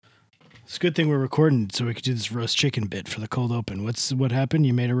It's a good thing we're recording so we could do this roast chicken bit for the cold open. What happened?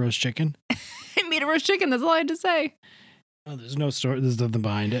 You made a roast chicken? I made a roast chicken. That's all I had to say. Oh, there's no story. There's nothing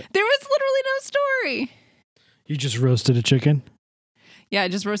behind it. There was literally no story. You just roasted a chicken? Yeah, I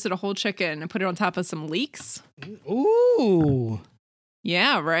just roasted a whole chicken and put it on top of some leeks. Ooh.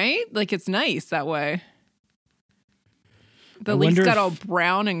 Yeah, right? Like, it's nice that way. The I leeks wonder got if- all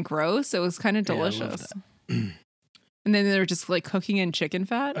brown and gross. It was kind of Yeah, I love delicious. And then they were just like cooking in chicken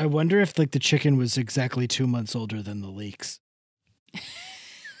fat. I wonder if like the chicken was exactly 2 months older than the leeks.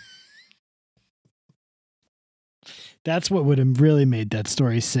 That's what would have really made that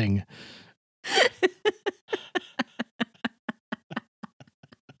story sing.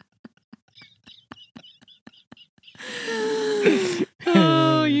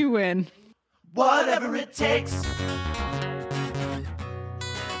 Oh, you win. Whatever it takes,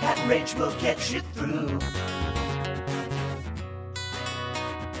 that Rach will get you through.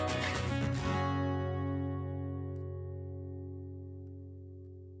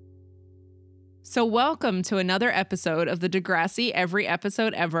 So welcome to another episode of the Degrassi Every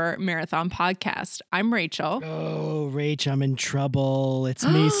Episode Ever Marathon Podcast. I'm Rachel. Oh, Rach, I'm in trouble. It's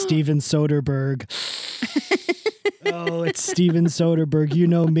me, Steven Soderbergh. Oh, it's Steven Soderbergh. You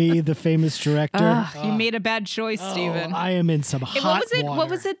know me, the famous director. You made a bad choice, Steven. I am in some hot water. What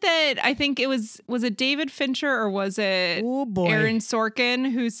was it that I think it was it David Fincher or was it Oh, boy. Aaron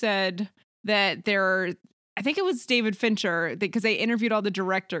Sorkin who said that I think it was David Fincher because they interviewed all the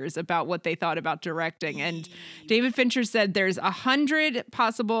directors about what they thought about directing. And David Fincher said there's 100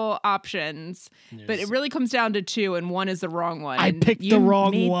 possible options, but it really comes down to 2 and 1 is the wrong one. I And picked you the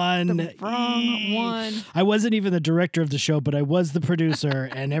wrong made one. The wrong one. I wasn't even the director of the show, but I was the producer,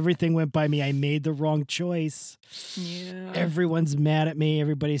 and everything went by me. I made the wrong choice. Yeah. Everyone's mad at me.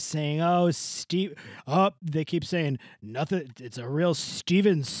 Everybody's saying, "Oh, Steve." Oh, they keep saying nothing. It's a real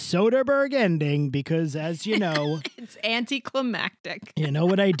Steven Soderbergh ending because, as you know, It's anticlimactic. you know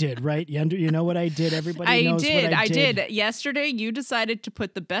what I did, right? You know what I did. Everybody knows what I did. Yesterday, you decided to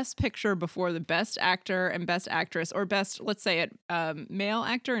put the best picture before the best actor and best actress, or best, let's say it, male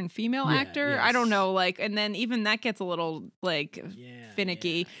actor and female Yeah, actor. yes. I don't know, and then even that gets a little finicky.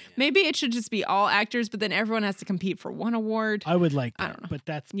 yeah. Maybe it should just be all actors, but then everyone has to compete for one award. I would like that, I don't know. but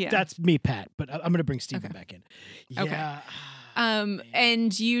that's Yeah. me, Pat. But I'm going to bring Steven Okay. back in. Okay. Yeah.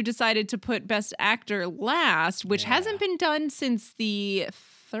 And you decided to put best actor last, which hasn't been done since the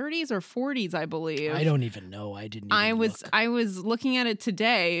 30s or 40s, I believe. I don't even know. I didn't. Even look. I was looking at it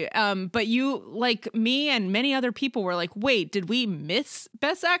today, but you, like me and many other people, were like, "Wait, did we miss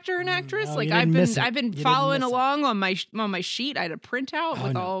Best Actor and Actress?" No, like you didn't miss it. I've been You didn't following miss it. along on my sheet. I had a printout Oh,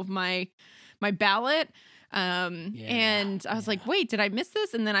 with no. all of my ballot, and I was like, "Wait, did I miss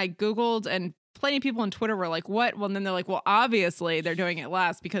this?" And then I Googled, and plenty of people on Twitter were like, "What?" Well, and then they're like, "Well, obviously they're doing it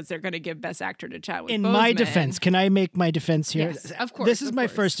last because they're going to give Best Actor to Chadwick In Boseman." my defense, can I make my defense here? Yes, of course, This is of my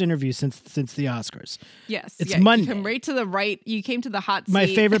course. first interview since the Oscars. Yes, It's yeah, Monday. You came right to the right. You came to the hot seat. My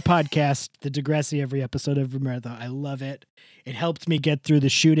favorite podcast, the Degrassi Every Episode of Marathon. I love it. It helped me get through the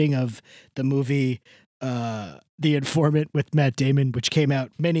shooting of the movie The Informant with Matt Damon, which came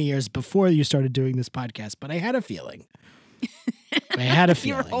out many years before you started doing this podcast. But I had a feeling. I had a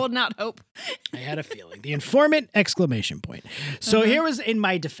You were feeling. holding out hope. I had a feeling. The Informant! Exclamation point. So here was in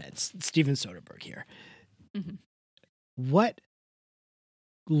my defense, Steven Soderbergh here. Mhm. What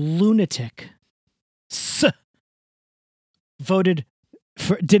lunatic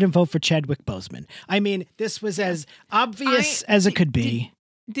didn't vote for Chadwick Boseman? I mean, this was as obvious as it could be.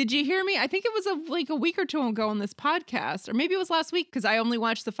 Did you hear me? I think it was a week or two ago on this podcast, or maybe it was last week because I only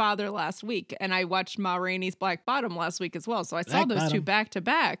watched The Father last week, and I watched Ma Rainey's Black Bottom last week as well. So I saw Black those two Bottom. back to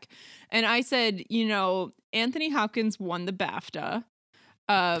back, and I said, Anthony Hopkins won the BAFTA.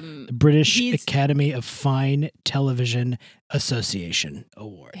 The British He's- Academy of Fine Television Association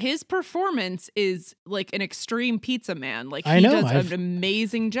Award. His performance is like an extreme pizza man. Like I he know, does I've- an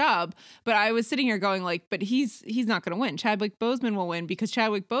amazing job. But I was sitting here going like, but he's not going to win. Chadwick Boseman will win because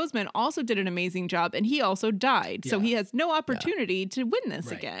Chadwick Boseman also did an amazing job and he also died. So Yeah. he has no opportunity to win this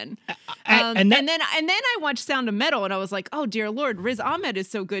Right. again. And And then I watched Sound of Metal and I was like, oh dear Lord, Riz Ahmed is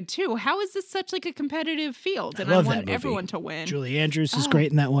so good too. How is this such like a competitive field? And I love that want movie. everyone to win. Julie Andrews is Oh.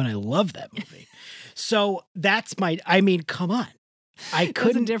 great in that one. I love that movie. So that's come on. I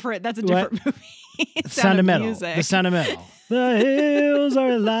couldn't. That's a What? different movie. Sound of Metal. Music. The Sound of Metal. The hills are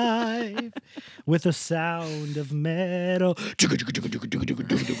alive with the sound of metal.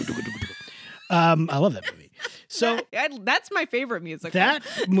 I love that movie. So That's my favorite music. that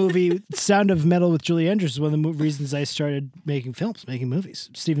movie, Sound of Metal with Julie Andrews, is one of the reasons I started making movies.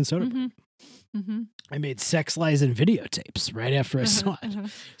 Steven Soderbergh. Mm-hmm. I made sex lies and videotapes right after I saw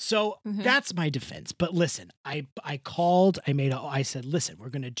it. So that's my defense. But listen, I called, I said, listen, we're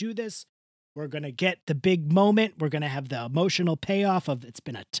going to do this. We're going to get the big moment. We're going to have the emotional payoff of it's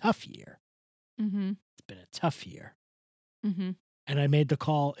been a tough year. Mm-hmm. It's been a tough year. Mm-hmm. And I made the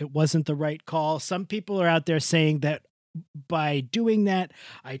call. It wasn't the right call. Some people are out there saying that by doing that,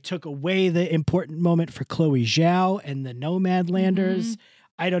 I took away the important moment for Chloe Zhao and the Nomadlanders.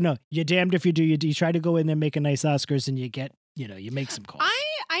 I don't know. You're damned if you do. You try to go in there, make a nice Oscars, and you get, you make some calls.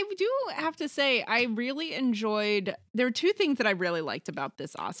 I do have to say, I really enjoyed. There were two things that I really liked about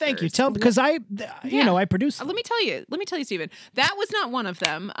this Oscars. Thank you. Because I produced them. Let me tell you, Stephen, that was not one of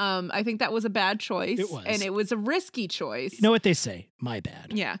them. I think that was a bad choice. It was. And it was a risky choice. You know what they say? My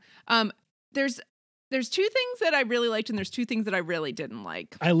bad. Yeah. There's two things that I really liked, and there's two things that I really didn't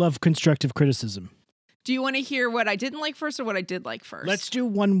like. I love constructive criticism. Do you want to hear what I didn't like first or what I did like first? Let's do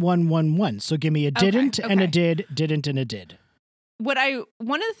 1-1-1-1. So give me a didn't and a did, didn't and a did. One of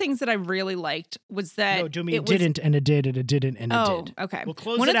the things that I really liked was that No, do me a didn't and a did and a didn't and a did. Oh, okay. We'll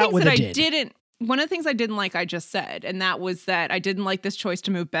close it out with a did. One of the things I didn't like, I just said, and that was that I didn't like this choice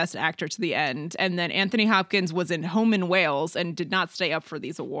to move Best Actor to the end. And then Anthony Hopkins was home in Wales and did not stay up for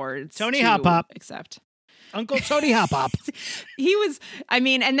these awards. Tony Hop Hop. Except. Uncle Tony Hop Hop. He was,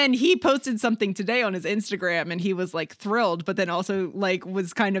 and then he posted something today on his Instagram and he was like thrilled, but then also like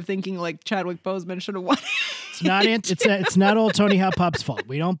was kind of thinking like Chadwick Boseman should have won. It's not all Tony Hop Hop's fault.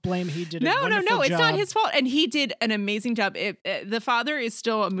 We don't blame him. He did a wonderful job. It's not his fault. And he did an amazing job. The Father is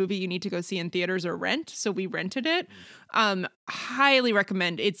still a movie you need to go see in theaters or rent. So we rented it. Highly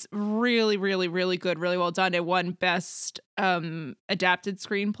recommend. It's really, really, really good. Really well done. It won Best Adapted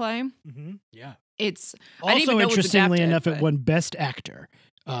Screenplay. Mm-hmm. Yeah. It's also, interestingly enough, it won Best Actor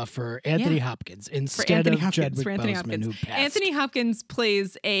for Anthony Hopkins instead of Chadwick Boseman, who passed. Anthony Hopkins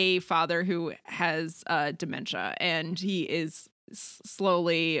plays a father who has dementia, and he is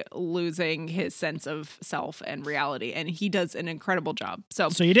slowly losing his sense of self and reality, and he does an incredible job. So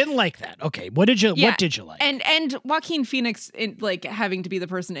you didn't like that? Okay, what did you like? And Joaquin Phoenix, having to be the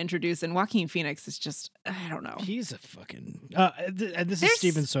person introduced, and Joaquin Phoenix is just, I don't know. He's a fucking. And this is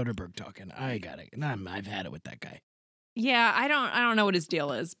Steven Soderbergh talking. I got it. I've had it with that guy. Yeah, I don't know what his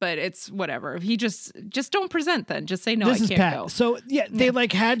deal is, but it's whatever. He just don't present then. Just say no, this I is can't Pat. go. So they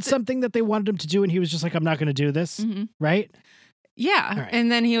had something that they wanted him to do, and he was just like, I'm not going to do this, right? Yeah. Right.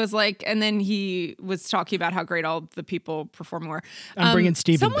 And then he was like, and then he was talking about how great all the people performing were. I'm bringing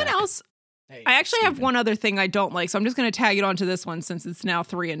Steven Someone back. else. Hey, I actually Steven. have one other thing I don't like, so I'm just going to tag it onto this one since it's now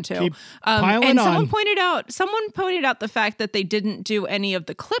 3 and 2. Keep piling and on. someone pointed out the fact that they didn't do any of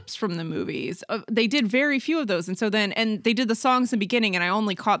the clips from the movies. They did very few of those, and they did the songs in the beginning, and I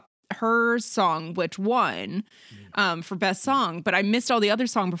only caught her song, which won for best song, but I missed all the other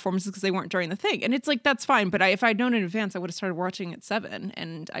song performances because they weren't during the thing. And it's like, that's fine, but if I'd known in advance, I would have started watching at 7,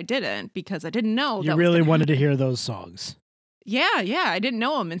 and I didn't because I didn't know. You really wanted to hear those songs. Yeah, I didn't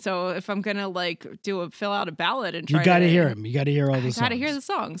know them, and so if I'm gonna fill out a ballot and try, you got to hear them. You got to hear all the songs. I got to hear the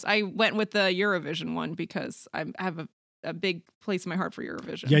songs. I went with the Eurovision one because I have a big place in my heart for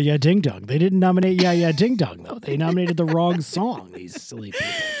Eurovision. Yeah, Ding Dong. They didn't nominate Yeah, Ding Dong though. They nominated the wrong song. These silly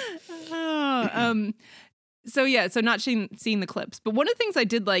people. So not seeing the clips, but one of the things I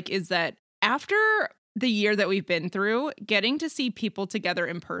did like is that after the year that we've been through, getting to see people together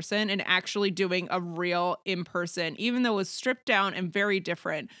in person and actually doing a real in person, even though it was stripped down and very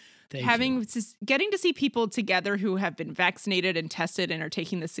different. Getting to see people together who have been vaccinated and tested and are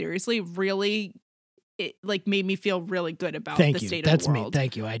taking this seriously really made me feel really good about the state of the world. That's me.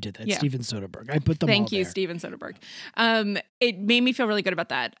 Thank you. I did that. Yeah. Steven Soderbergh. I put them all Thank you, there. Steven Soderbergh. It made me feel really good about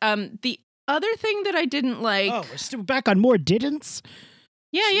that. The other thing that I didn't like. Oh, we're still back on more didn'ts?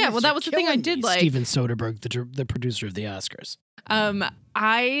 Yeah. Jeez, Well, that was the thing I did like. Steven Soderbergh, the producer of the Oscars.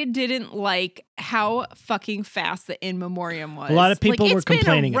 I didn't like how fucking fast the In Memoriam was. A lot of people were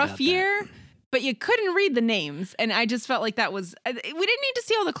complaining about about It's been a rough year, but you couldn't read the names. And I just felt like that was... We didn't need to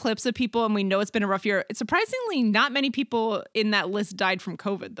see all the clips of people, and we know it's been a rough year. Surprisingly, not many people in that list died from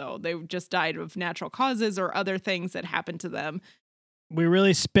COVID, though. They just died of natural causes or other things that happened to them. We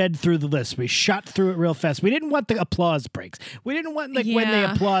really sped through the list. We shot through it real fast. We didn't want the applause breaks. We didn't want when they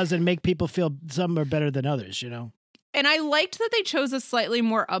applause and make people feel some are better than others, And I liked that they chose a slightly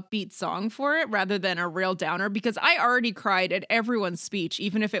more upbeat song for it rather than a real downer, because I already cried at everyone's speech,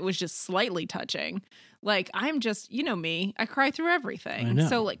 even if it was just slightly touching. Like, I'm just, me, I cry through everything. I know.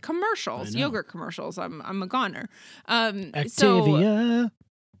 So like commercials, yogurt commercials, I'm a goner. Activia. So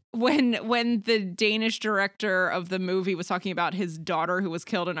when the Danish director of the movie was talking about his daughter who was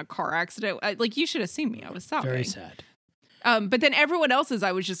killed in a car accident, you should have seen me. I was sobbing. Very sad. But then everyone else's,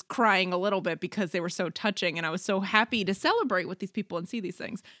 I was just crying a little bit because they were so touching, and I was so happy to celebrate with these people and see these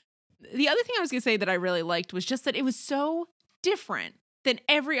things. The other thing I was going to say that I really liked was just that it was so different than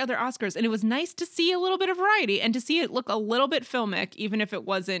every other Oscars, and it was nice to see a little bit of variety and to see it look a little bit filmic, even if it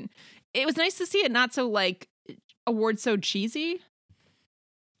wasn't. It was nice to see it not so like awards so cheesy,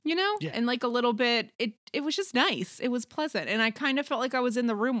 you know, and like a little bit. It was just nice. It was pleasant, and I kind of felt like I was in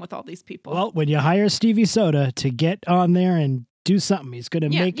the room with all these people. Well, when you hire Stevie Soda to get on there and do something, he's going to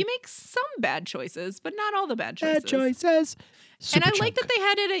make you make some bad choices, but not all the bad choices. bad choices. And I like that they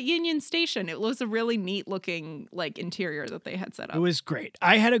had it at Union Station. It was a really neat looking like interior that they had set up. It was great.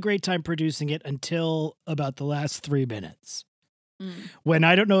 I had a great time producing it until about the last 3 minutes. When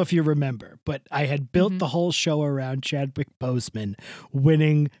I don't know if you remember, but I had built the whole show around Chadwick Boseman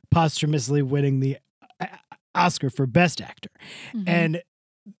posthumously winning the Oscar for Best Actor. And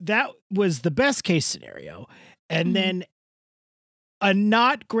that was the best case scenario. And then a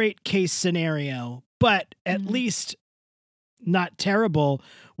not great case scenario, but at least not terrible,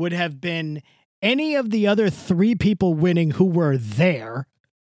 would have been any of the other 3 people winning who were there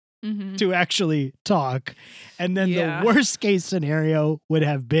to actually talk. And then the worst case scenario would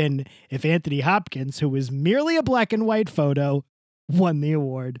have been if Anthony Hopkins, who was merely a black and white photo, won the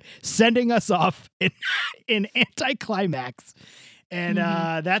award, sending us off in anticlimax. And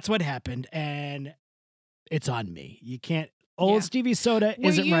that's what happened. And it's on me. You can't. Old Stevie Soda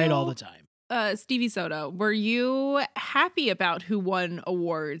isn't right all the time. Stevie Soda, were you happy about who won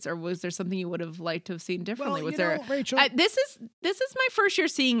awards, or was there something you would have liked to have seen differently? Well, was there, Rachel? This is my first year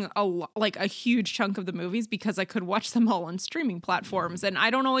seeing a huge chunk of the movies because I could watch them all on streaming platforms, and I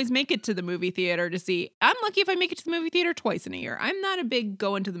don't always make it to the movie theater to see. I'm lucky if I make it to the movie theater twice in a year. I'm not a big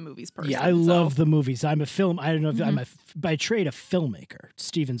going to the movies person. Yeah, I love the movies. I'm a film. I don't know if I'm by trade a filmmaker.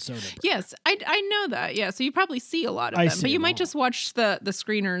 Steven Soderbergh. Yes, I know that. Yeah, so you probably see a lot of them, but you might just watch the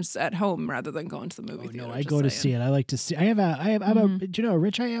screeners at home rather than going to the movie theater. No, I go to see it. I like to see. I'm do you know how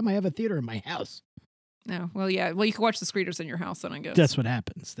rich I am? I have a theater in my house. Oh, well, yeah. Well, you can watch the screeners in your house then, I guess. That's what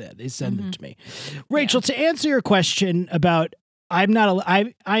happens. They send them to me. Rachel, to answer your question about I'm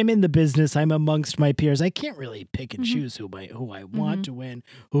in the business. I'm amongst my peers. I can't really pick and choose who I want to win,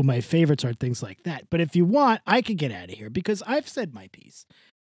 who my favorites are, things like that. But if you want, I could get out of here because I've said my piece.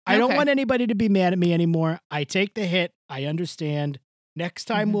 I don't want anybody to be mad at me anymore. I take the hit. I understand. Next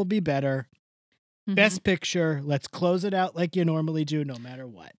time will be better. Best picture. Let's close it out like you normally do, no matter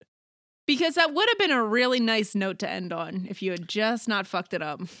what. Because that would have been a really nice note to end on if you had just not fucked it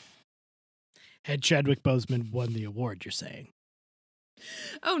up. Had Chadwick Boseman won the award, you're saying?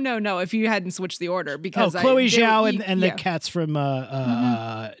 Oh, no. If you hadn't switched the order. Because Chloe Zhao and the cats from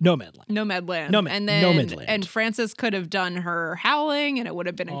Nomadland. Nomadland. And then Nomadland. And Frances could have done her howling, and it would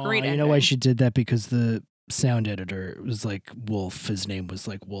have been a great ending. You know why she did that? Because the sound editor was like Wolf. His name was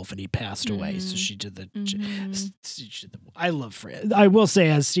like Wolf, and he passed away. So she did the. I love Frances. I will say,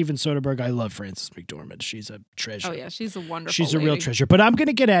 as Steven Soderbergh, I love Frances McDormand. She's a treasure. Oh yeah, she's a wonderful. She's a real treasure. But I'm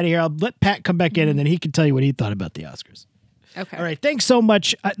gonna get out of here. I'll let Pat come back in, and then he can tell you what he thought about the Oscars. Okay. All right. Thanks so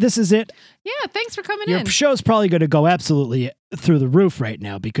much. This is it. Yeah. Thanks for coming in. Your show's probably going to go absolutely through the roof right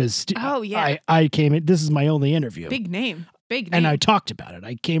now because I came in. This is my only interview. Big name. And I talked about it.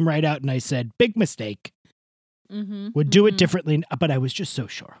 I came right out and I said, big mistake. Would do it differently. But I was just so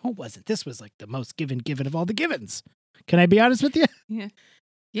sure. Who wasn't? This was like the most given of all the givens. Can I be honest with you? Yeah.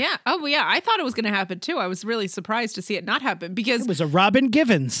 Yeah. Oh, yeah. I thought it was going to happen too. I was really surprised to see it not happen because it was a Robin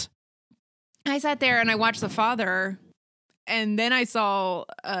Givens. I sat there and I watched The Father. And then I saw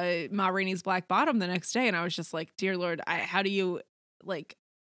Ma Rainey's Black Bottom the next day, and I was just like, dear Lord, how do you, like,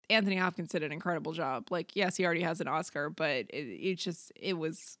 Anthony Hopkins did an incredible job. Like, yes, he already has an Oscar, but it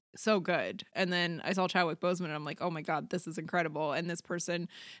was so good. And then I saw Chadwick Boseman, and I'm like, oh my God, this is incredible. And this person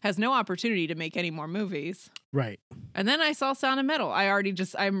has no opportunity to make any more movies. Right. And then I saw Sound of Metal.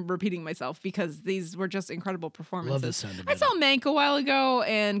 I'm repeating myself because these were just incredible performances. Love the Sound of Metal. I saw Mank a while ago,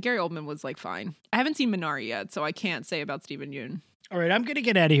 and Gary Oldman was like fine. I haven't seen Minari yet, so I can't say about Stephen Yeun. All right, I'm going to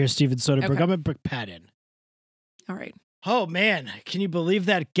get out of here, Steven Soderbergh. Okay. I'm going to bring Pat in. All right. Oh, man. Can you believe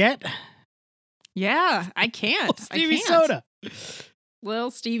that get? Yeah, I can't. Stevie Soda. Lil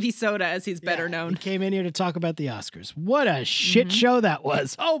Stevie Soda, as he's better known. He came in here to talk about the Oscars. What a shit show that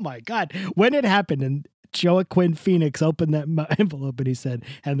was. Oh, my God. When it happened, and Joaquin Phoenix opened that envelope and he said,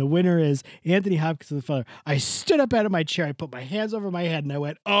 and the winner is Anthony Hopkins of The Father. I stood up out of my chair. I put my hands over my head and I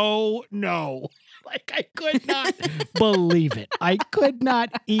went, oh, no. Like, I could not believe it. I could not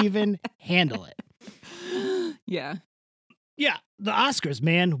even handle it. Yeah. Yeah, the Oscars,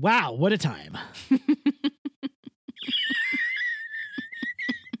 man. Wow, what a time.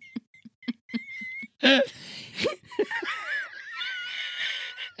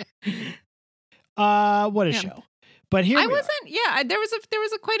 What a Yeah. show. But here I we are. wasn't. Yeah, there was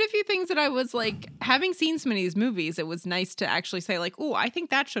quite a few things that I was like, having seen so many of these movies, it was nice to actually say like, oh, I think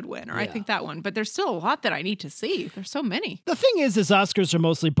that should win, or I Yeah. think that one. But there's still a lot that I need to see. There's so many. The thing is Oscars are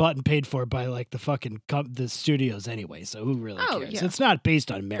mostly bought and paid for by like the fucking the studios anyway. So who really Oh, cares? yeah. It's not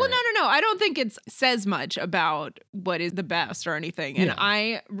based on merit. Well, no. I don't think it says much about what is the best or anything. And Yeah.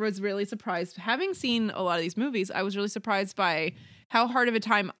 I was really surprised, having seen a lot of these movies, I was really surprised by how hard of a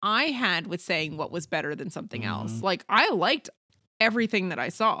time I had with saying what was better than something else. Like, I liked everything that I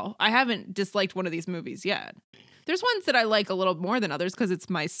saw. I haven't disliked one of these movies yet. There's ones that I like a little more than others because it's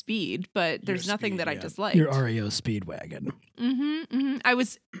my speed, but there's nothing that I disliked. Your REO Speedwagon.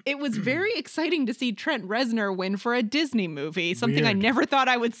 It was very exciting to see Trent Reznor win for a Disney movie, something I Weird. never thought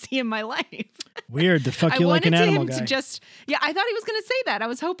I would see in my life. Weird. The fuck I you like wanted an animal him guy. to just, I thought he was going to say that. I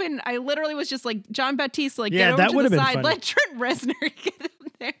was hoping, I literally was just like, John Baptiste, like, Yeah, get that over to would've the been side, funny. let Trent Reznor get up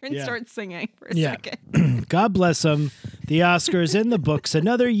there and Yeah. start singing for a Yeah. second. God bless them. The Oscars in the books.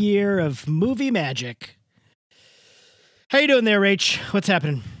 Another year of movie magic. How you doing there, Rach? What's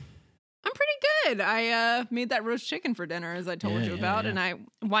happening? I'm pretty good. I made that roast chicken for dinner, as I told you about, and I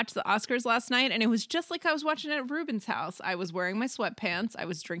watched the Oscars last night, and it was just like I was watching it at Ruben's house. I was wearing my sweatpants, I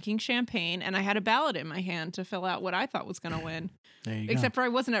was drinking champagne, and I had a ballot in my hand to fill out what I thought was going to win. There you Except for I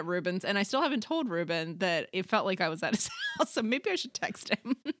wasn't at Ruben's, and I still haven't told Ruben that it felt like I was at his house, so maybe I should text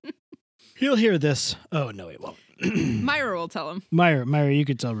him. He'll hear this. Oh, no, he won't. Myra will tell him. Myra, you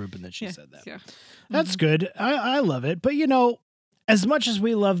could tell Ruben that she Yeah, said that. yeah. That's good. I love it. But, as much as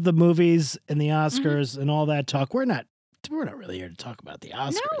we love the movies and the Oscars and all that talk, we're not really here to talk about the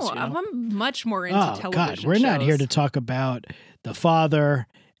Oscars. No, you know? I'm much more into television God, we're not here shows. to talk about The Father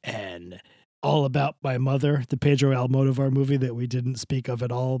and All About My Mother, the Pedro Almodovar movie that we didn't speak of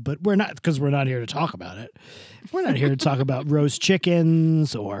at all. But we're not, because we're not here to talk about it. We're not here to talk about roast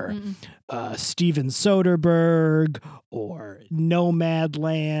chickens or Steven Soderbergh or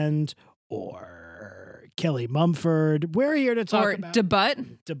Nomadland or Kelly Mumford. We're here to talk Or about debut.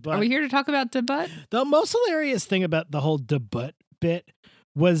 Are we here to talk about debut? The most hilarious thing about the whole debut bit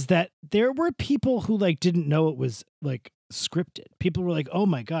was that there were people who didn't know it was scripted. People were like, "Oh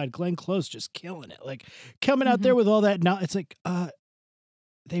my God, Glenn Close just killing it!" Like coming out there with all that. Now it's like,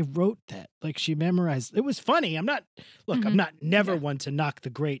 they wrote that. Like she memorized. It was funny. I'm not never one to knock the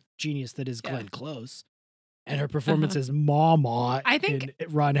great genius that is Glenn Close and her performance as Mama. I think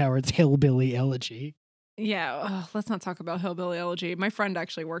in Ron Howard's Hillbilly Elegy. Yeah, let's not talk about Hillbilly Elegy. My friend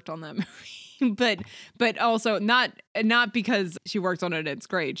actually worked on that movie, but also not because she worked on it and it's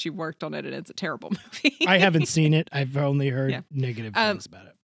great. She worked on it and it's a terrible movie. I haven't seen it. I've only heard negative things about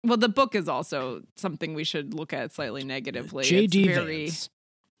it. Well, the book is also something we should look at slightly negatively. J.D. It's very, Vance.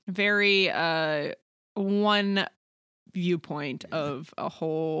 very one viewpoint of a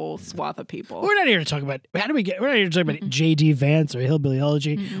whole swath of people. We're not here to talk about we're not here to talk about J.D. Vance or Hillbilly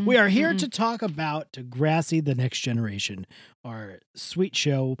Elegy. We are here to talk about Degrassi: The Next Generation, our sweet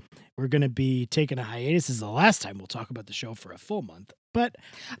show. We're going to be taking a hiatus. This is the last time we'll talk about the show for a full month. But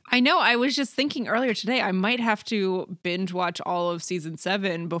I know, I was just thinking earlier today, I might have to binge watch all of season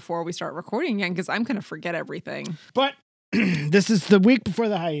 7 before we start recording again because I'm going to forget everything. But this is the week before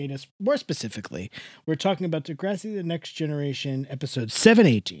the hiatus. More specifically, we're talking about Degrassi: The Next Generation, episode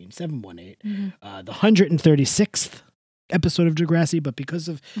 718, the 136th episode of Degrassi. But because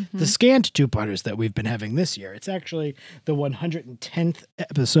of the scant two-parters that we've been having this year, it's actually the 110th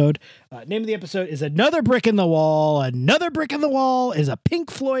episode. Name of the episode is Another Brick in the Wall. Another Brick in the Wall is a Pink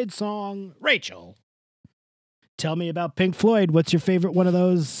Floyd song. Rachel, tell me about Pink Floyd. What's your favorite one of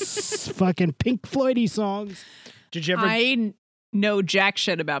those fucking Pink Floyd-y songs? Did you ever? I know jack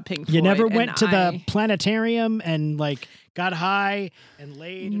shit about Pink Floyd. You never and went to the planetarium and got high and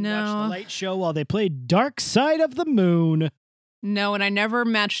laid and watched the light show while they played Dark Side of the Moon. No, and I never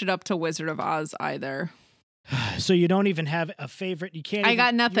matched it up to Wizard of Oz either. So you don't even have a favorite. You can't. I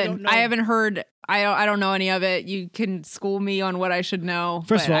got nothing. I haven't heard. I don't know any of it. You can school me on what I should know.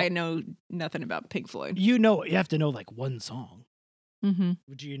 First of all, I know nothing about Pink Floyd. You have to know one song. Mm-hmm.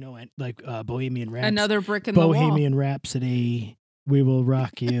 Would you know Bohemian Rhapsody? Another Brick in the Wall. Bohemian Rhapsody. We will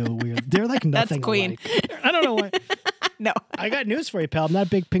rock you. They're like nothing. That's Queen. Alike. I don't know why. No. I got news for you, pal. I'm not a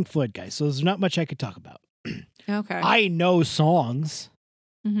big Pink Floyd guy, so there's not much I could talk about. Okay. I know songs.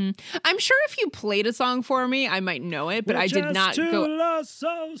 Mm-hmm. I'm sure if you played a song for me, I might know it, but I did not go. Lost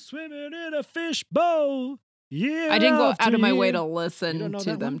souls swimming in a fishbowl. Yeah. I didn't go out of my way to listen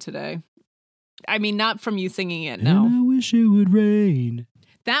to them today. I mean, not from you singing it. No. And I wish it would rain.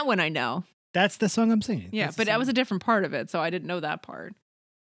 That one I know. That's the song I'm singing. Yeah, but that was a different part of it, so I didn't know that part.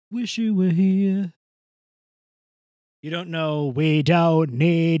 Wish you were here. You don't know. We don't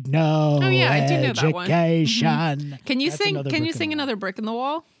need no Oh, yeah, I do know that one. education. Can you That's sing? another Can you brick in sing the wall. another brick in the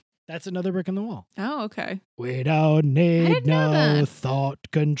wall? That's another brick in the wall. Oh, okay. We don't need didn't know no that. thought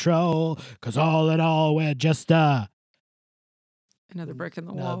control, 'cause all in all, we're just Another brick in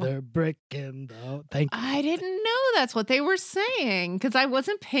the wall. another brick in the. Thank you. I didn't know that's what they were saying because I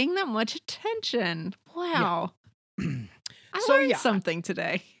wasn't paying that much attention. Wow. I So, learned yeah. something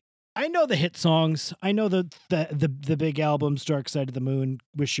today. I know the hit songs. I know the big albums: Dark Side of the Moon,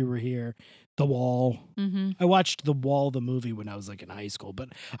 Wish You Were Here, The Wall. Mm-hmm. I watched The Wall, the movie, when I was like in high school, but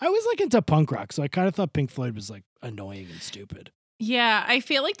I was like into punk rock, so I kind of thought Pink Floyd was like annoying and stupid. Yeah, I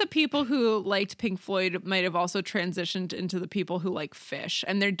feel like the people who liked Pink Floyd might have also transitioned into the people who like Fish.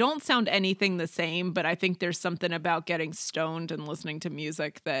 And they don't sound anything the same, but I think there's something about getting stoned and listening to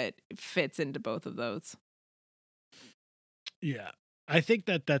music that fits into both of those. Yeah, I think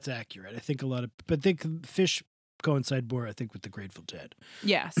that's accurate. I think but I think Fish coincide more, I think, with the Grateful Dead.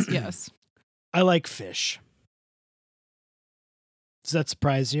 Yes, yes. I like Fish. Does that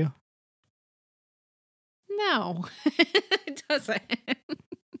surprise you? No, it doesn't.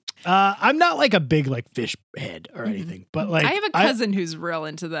 I'm not like a big like Fish head or Mhm. anything, but like I have a cousin who's real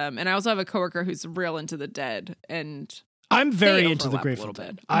into them, and I also have a coworker who's real into the Dead. And I'm very into the overlap a Grateful little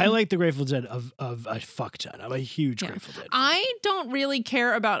Dead. bit. I Mhm. like the Grateful Dead of a fuck ton. I'm a huge Yeah. Grateful Dead fan. I don't really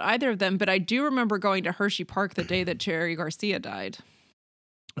care about either of them, but I do remember going to Hershey Park the day that Jerry Garcia died.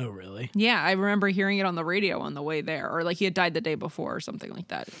 Oh, really? Yeah, I remember hearing it on the radio on the way there, or like he had died the day before or something like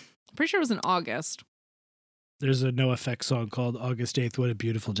that. I'm pretty sure it was in August. There's a NoFX song called August 8th, What a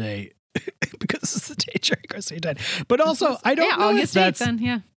Beautiful Day, because it's the day Jerry Garcia died. But also, I don't know August if 8th that's then,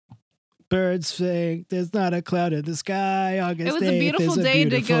 yeah. birds sing, there's not a cloud in the sky. August It was 8th a beautiful is a day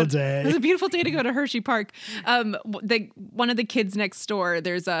beautiful to go. day. It was a beautiful day to go to Hershey Park. One of the kids next door.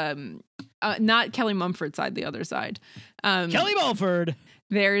 There's not Kelly Mumford side, the other side. Kelly Mulford.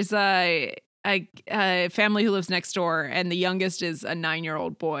 There's a family who lives next door, and the youngest is a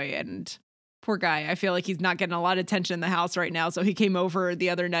 9-year-old boy. And poor guy, I feel like he's not getting a lot of attention in the house right now. So he came over the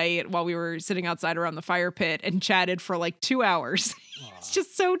other night while we were sitting outside around the fire pit and chatted for like 2 hours. It's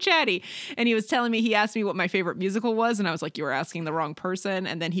just so chatty. And he was telling me, he asked me what my favorite musical was. And I was like, you were asking the wrong person.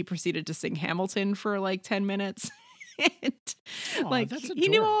 And then he proceeded to sing Hamilton for like 10 minutes. And like that's he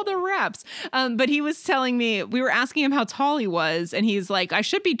knew all the raps. But he was telling me, we were asking him how tall he was. And he's like, I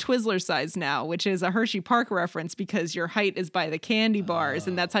should be Twizzler size now, which is a Hershey Park reference because your height is by the candy bars.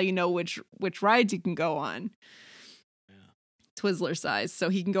 And that's how you know which rides you can go on. Twizzler size. So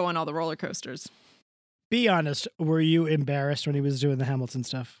he can go on all the roller coasters. Be honest, were you embarrassed when he was doing the Hamilton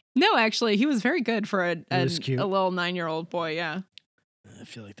stuff? No, actually, he was very good for a cute. little 9-year-old boy. Yeah, I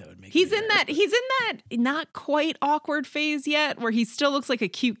feel like that would make he's me in that. He's in that not quite awkward phase yet, where he still looks like a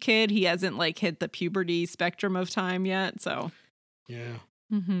cute kid. He hasn't like hit the puberty spectrum of time yet. So, Yeah.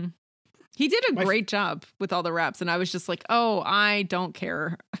 mm-hmm. He did a My- great job with all the raps, and I was just like, oh, I don't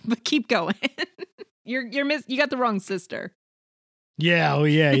care, but keep going. You got the wrong sister. Yeah. Oh,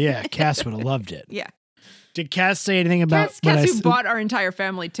 yeah. Cass would have loved it. Yeah. Did Cass say anything about Cass who bought our entire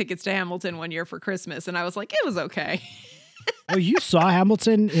family tickets to Hamilton one year for Christmas, and I was like, it was okay. Oh, you saw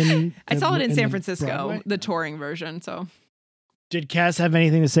Hamilton in? I saw it in San the Francisco, Broadway? the touring version. So Did Cass have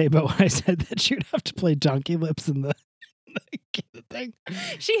anything to say about when I said that you'd have to play Donkey Lips in the thing?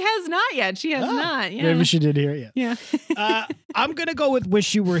 she has not yet. She has Oh, not. Yeah. Maybe she did hear it. Yeah. I'm gonna go with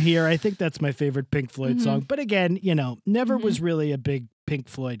 "Wish You Were Here." I think that's my favorite Pink Floyd Mhm. song. But again, never Mhm. was really a big Pink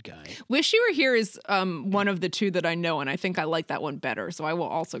Floyd guy. Wish You Were Here is one of the two that I know, and I think I like that one better. So I will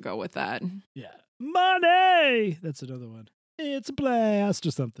also go with that. Yeah, money. That's another one. It's a blast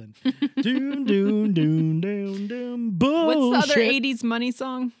or something. Doom, doom, doom, doom, doom. Bullshit. What's the other 80s money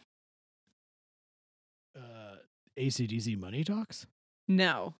song? AC/DC Money Talks?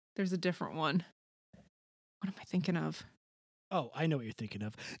 No, there's a different one. What am I thinking of? Oh, I know what you're thinking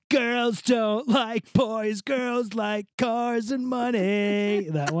of. Girls don't like boys. Girls like cars and money.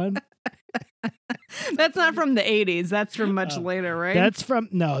 That one? That's not from the 80s. That's from much Oh, later, right?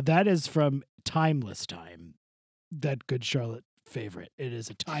 that is from Timeless Time. That Good Charlotte favorite. It is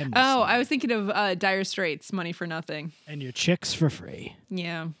a timeless Oh, song. I was thinking of Dire Straits, Money for Nothing. And your chicks for free.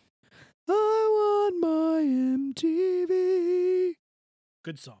 Yeah. I want my MTV.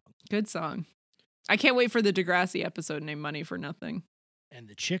 Good song. Good song. I can't wait for the Degrassi episode named Money for Nothing. And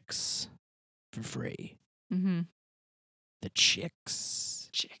the chicks for free. Mm-hmm. The chicks.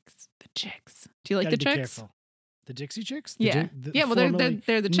 The chicks. Do you like Gotta the be chicks? careful. The Dixie Chicks? Yeah. Yeah, well, they're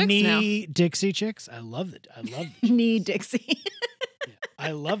the chicks now. Knee Dixie Chicks. I love the chicks. Knee Dixie. Yeah,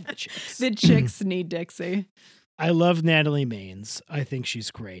 I love the chicks. The chicks need Dixie. I love Natalie Maines. I think she's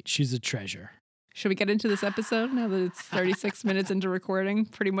great. She's a treasure. Should we get into this episode now that it's 36 minutes into recording?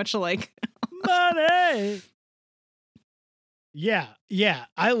 Pretty much like Money. Yeah.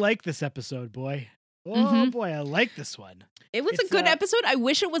 I like this episode, boy. Oh Mhm. boy, I like this one. it was It's, a good episode. I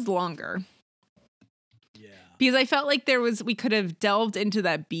wish it was longer Yeah. because I felt like we could have delved into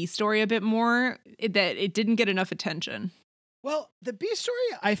that B story a bit more, that it didn't get enough attention. Well, the B story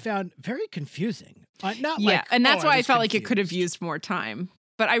I found very confusing. Not Yeah, like, and that's oh, why I was felt like it could have confused. used more time.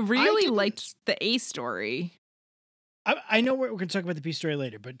 But I really didn't- liked the A story. I know we're going to talk about the B story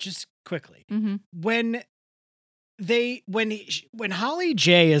later, but just quickly, Mm-hmm. when Holly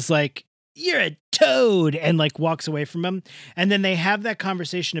J is like, "You're a toad," and like walks away from him, and then they have that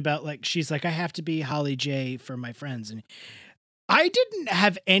conversation about like she's like, "I have to be Holly J for my friends," and I didn't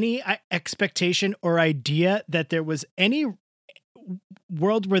have any expectation or idea that there was any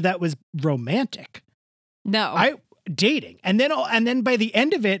world where that was romantic. No. Dating, and then by the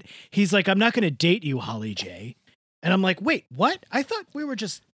end of it, he's like, "I'm not going to date you, Holly J," and I'm like, "Wait, what? I thought we were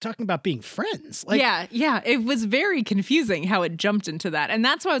just talking about being friends." Like, yeah. It was very confusing how it jumped into that. And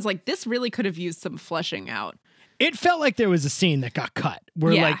that's why I was like, this really could have used some fleshing out. it felt like there was a scene that got cut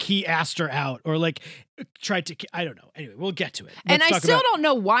where Yeah. like he asked her out or like tried to. I don't know. Anyway, we'll get to it. And Let's I talk still about don't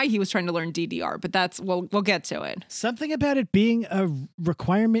know why he was trying to learn DDR, but we'll get to it. something about it being a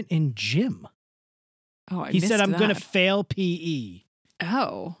requirement in gym. Oh, I He missed said, "I'm going to that. fail PE."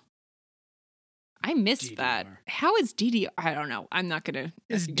 Oh. I missed that. DDR. How is DDR? I don't know. I'm not going to.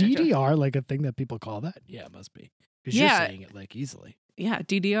 Is DDR like a thing that people call that? Yeah, it must be. Because Yeah. you're saying it like easily. Yeah,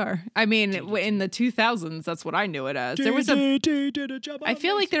 DDR. I mean, in the 2000s, that's what I knew it as. There was I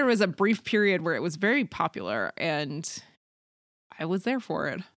feel like there was a brief period where it was very popular, and I was there for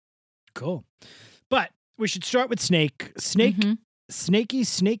it. Cool. But we should start with Snake. Snake, Mhm. Snakey.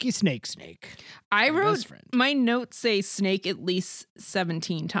 I My wrote best friend. my notes say snake at least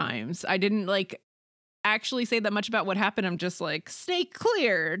 17 times. I didn't like actually say that much about what happened. I'm just like, snake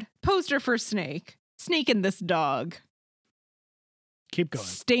cleared. Poster for snake. Snake and this dog. Keep going.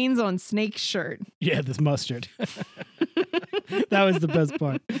 Stains on snake's shirt. Yeah, this mustard. That was the best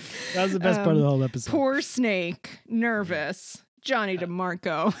part. That was the best part of the whole episode. Poor snake. Nervous. Johnny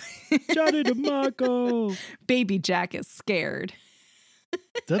DeMarco. Johnny DeMarco. Baby Jack is scared.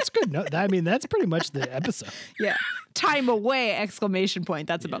 That's good. No, I mean, that's pretty much the episode. Yeah. Time away! Exclamation point.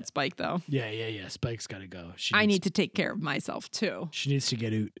 That's Yeah. about Spike though. Yeah. Spike's got to go. I need to take care of myself too. She needs to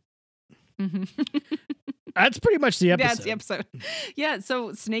get out. Mhm. That's pretty much the episode. That's the episode. Yeah,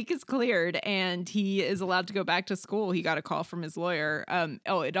 so Snake is cleared and he is allowed to go back to school. He got a call from his lawyer.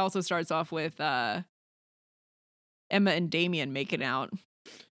 It also starts off with Emma and Damien making out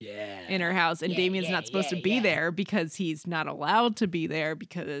Yeah. in her house, and Damien's not supposed to be yeah. there because he's not allowed to be there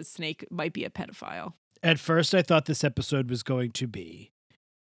because Snake might be a pedophile. At first, I thought this episode was going to be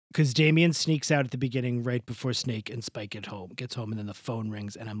because Damien sneaks out at the beginning right before Snake and Spike gets home, and then the phone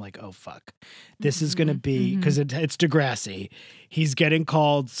rings, and I'm like, oh, fuck. This is going to be, because it's Degrassi. He's getting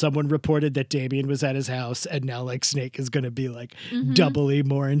called. Someone reported that Damien was at his house, and now, like, Snake is going to be, like, doubly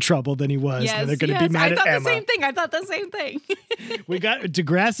more in trouble than he was. Yes, and they're going to be mad I at thought Emma. the same thing. I thought the same thing. We got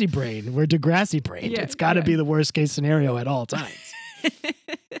Degrassi brain. We're Degrassi brain. Yeah, It's got to yeah. be the worst case scenario at all times.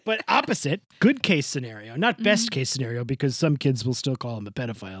 But opposite, good case scenario, not best case scenario, because some kids will still call him a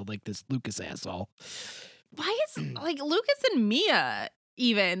pedophile, like this Lucas asshole. Why is like Lucas and Mia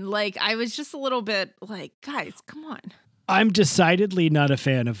even like I was just a little bit like, guys, come on. I'm decidedly not a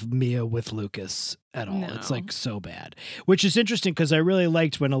fan of Mia with Lucas at all. It's No. like so bad, which is interesting because I really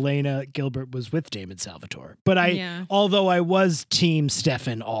liked when Elena Gilbert was with Damon Salvatore. But although I was team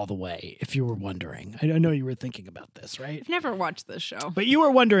Stefan all the way, if you were wondering, I know you were thinking about this, right? I've never watched this show. But you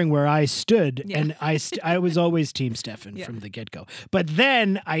were wondering where I stood, Yeah. and I was always Team Stefan Yeah. from the get-go. But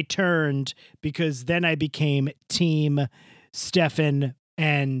then I turned because then I became Team Stefan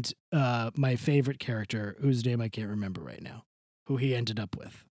and my favorite character, whose name I can't remember right now, who he ended up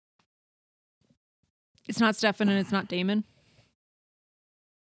with. It's not Stefan and it's not Damon.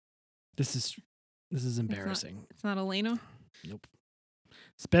 This is embarrassing. It's not Elena. Nope.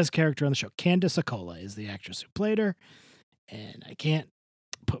 It's the best character on the show. Candace Acola is the actress who played her, and I can't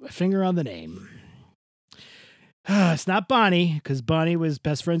put my finger on the name. It's not Bonnie, because Bonnie was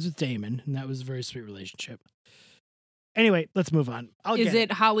best friends with Damon, and that was a very sweet relationship. Anyway, let's move on. Is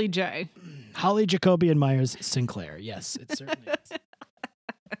it Holly J? Holly Jacoby and Myers Sinclair? Yes, it certainly is.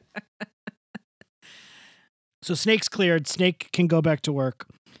 So Snake's cleared. Snake can go back to work.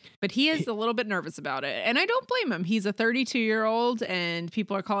 But he is a little bit nervous about it. And I don't blame him. He's a 32-year-old and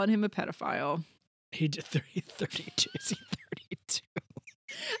people are calling him a pedophile. He did 32. Is he 32?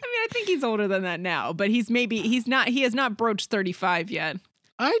 I mean, I think he's older than that now, but he has not broached 35 yet.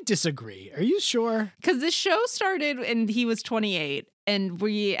 I disagree. Are you sure? Because this show started and he was 28, and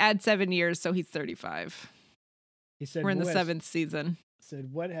we add 7 years, so he's 35. He said We're in the who has- 7th season.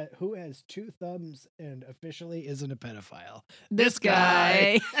 Said who has 2 thumbs and officially isn't a pedophile? This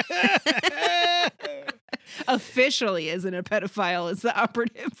guy. Officially isn't a pedophile is the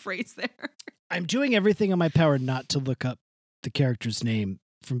operative phrase there. I'm doing everything in my power not to look up the character's name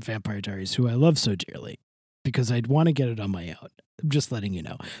from Vampire Diaries, who I love so dearly, because I'd want to get it on my own. I'm just letting you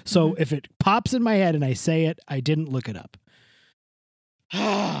know. So if it pops in my head and I say it, I didn't look it up.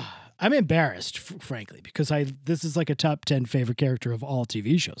 I'm embarrassed, frankly, because this is like a top 10 favorite character of all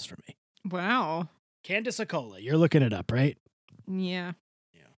TV shows for me. Wow. Candace Acola, you're looking it up, right? Yeah.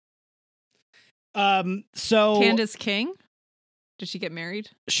 So Candace King? Did she get married?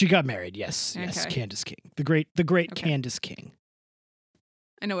 she got married. Yes, yes, Okay. Candace King, the great Okay. Candace King.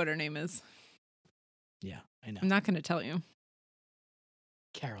 I know what her name is. Yeah, I know. I'm not going to tell you.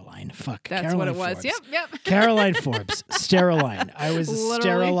 Caroline. Fuck. That's Caroline what it was. Forbes. Yep. Caroline Forbes. Steroline. I was a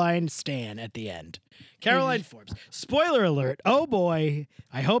Literally. Steroline stan at the end. Caroline Forbes. Spoiler alert. Oh boy.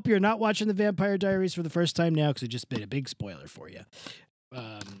 I hope you're not watching the Vampire Diaries for the first time now, because it just been a big spoiler for you.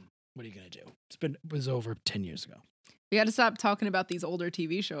 What are you gonna do? It was over 10 years ago. We got to stop talking about these older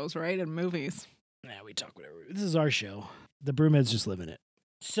TV shows, right? And movies. Yeah, we talk whatever. This is our show. The Broomhead's just living it.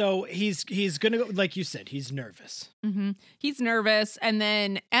 So he's gonna go, like you said, he's nervous. Mm-hmm. He's nervous. And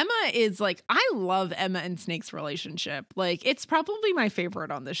then Emma is like, I love Emma and Snake's relationship. Like, it's probably my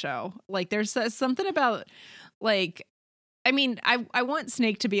favorite on the show. Like, there's something about, like, I mean, I want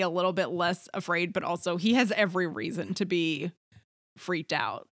Snake to be a little bit less afraid, but also he has every reason to be freaked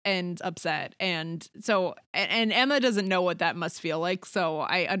out and upset. And so, and Emma doesn't know what that must feel like. So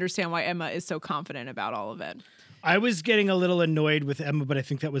I understand why Emma is so confident about all of it. I was getting a little annoyed with Emma, but I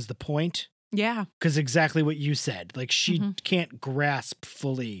think that was the point. Yeah. Because exactly what you said. Like, she can't grasp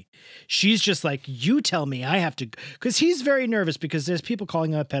fully. She's just like, you tell me I have to. Because he's very nervous because there's people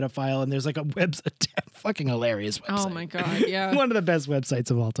calling him a pedophile, and there's like a website, fucking hilarious website. Oh my God. Yeah. One of the best websites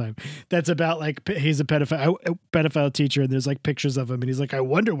of all time. That's about like, he's a pedophile teacher, and there's like pictures of him, and he's like, I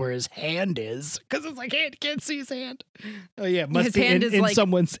wonder where his hand is. Because it's like, hey, can't see his hand. Oh, yeah. It must His be hand is in like-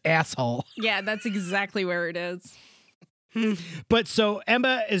 someone's asshole. Yeah. That's exactly where it is. But so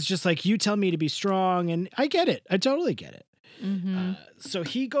Emma is just like, you tell me to be strong, and I get it. I totally get it. Mm-hmm. So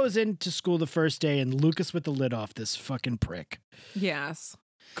he goes into school the first day, and Lucas with the lid off, this fucking prick, Yes.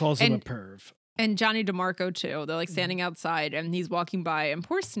 calls him a And- perv. And Johnny DeMarco too. They're like standing outside and he's walking by, and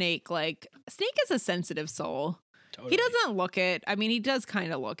poor Snake, like Snake is a sensitive soul. Totally. He doesn't look it. I mean, he does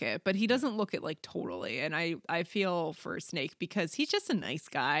kind of look it, but he doesn't look it like totally. And I feel for Snake because he's just a nice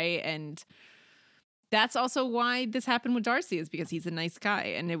guy. And that's also why this happened with Darcy, is because he's a nice guy.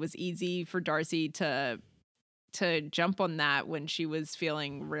 And it was easy for Darcy to jump on that when she was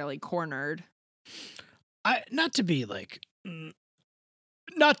feeling really cornered. Not to be like,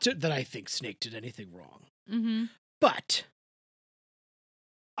 not to, that I think Snake did anything wrong, Mm-hmm. but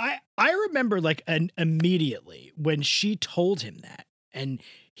I remember like immediately when she told him that, and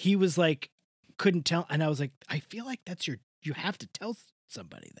he was like, couldn't tell, and I was like, I feel like you have to tell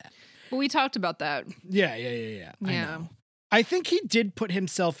somebody that. Well, we talked about that. Yeah. I Yeah. know. I think he did put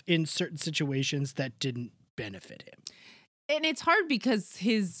himself in certain situations that didn't benefit him. And it's hard because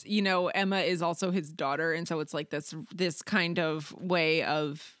his, Emma is also his daughter. And so it's like this kind of way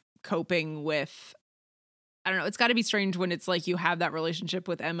of coping with, I don't know, it's got to be strange when it's like you have that relationship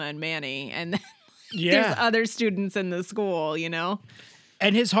with Emma and Manny, and then there's other students in the school,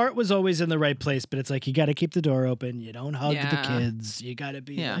 And his heart was always in the right place, but it's like, you got to keep the door open. You don't hug the Yeah. kids. You got to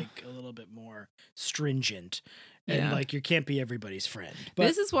be Yeah. like a little bit more stringent. And Yeah. like, you can't be everybody's friend. But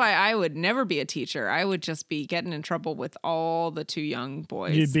This is why I would never be a teacher. I would just be getting in trouble with all the too young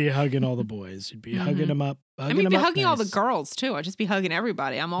boys. you'd be hugging all the boys. You'd be hugging them up. I mean, be hugging all the nice. girls too. I'd just be hugging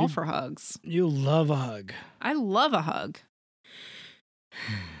everybody. I'm all for hugs. You love a hug. I love a hug.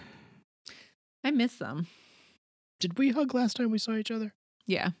 I miss them. Did we hug last time we saw each other?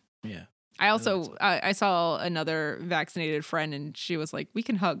 Yeah. Yeah. I also I saw another vaccinated friend, and she was like, "We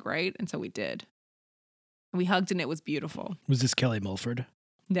can hug, right?" And so we did. We hugged, and it was beautiful. Was this Kelly Mulford?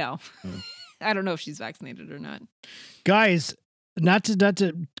 No, Oh. I don't know if she's vaccinated or not. Guys, not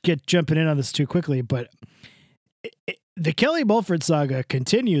to get jumping in on this too quickly, but the Kelly Mulford saga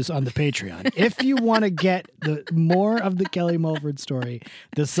continues on the Patreon. If you want to get the more of the Kelly Mulford story,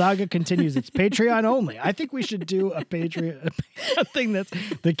 the saga continues. It's Patreon only. I think we should do a Patreon a thing that's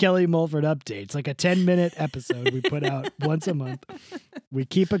the Kelly Mulford updates, like a 10-minute episode we put out once a month. We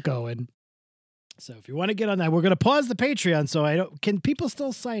keep it going. So if you want to get on that, we're going to pause the Patreon. So can people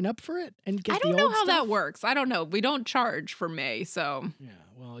still sign up for it and get I the don't know old how stuff? that works. I don't know. We don't charge for May, so. Yeah,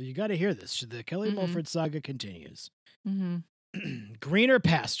 well, you got to hear this. The Kelly Mulford saga continues. Mm-hmm. Greener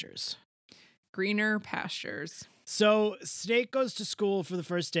pastures. Greener pastures. So Snake goes to school for the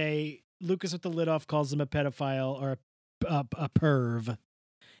first day. Lucas with the lid off calls him a pedophile or a perv,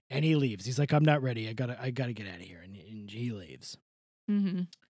 and he leaves. He's like, "I'm not ready. I gotta get out of here," and he leaves. Mm-hmm.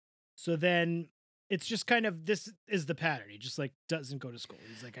 So then it's just kind of, this is the pattern. He just like doesn't go to school.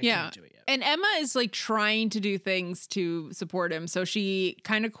 He's like, I Yeah. can't do it yet. And Emma is like trying to do things to support him. So she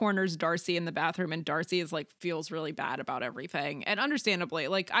kind of corners Darcy in the bathroom, and Darcy is like feels really bad about everything. And understandably,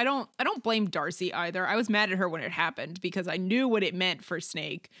 like I don't blame Darcy either. I was mad at her when it happened because I knew what it meant for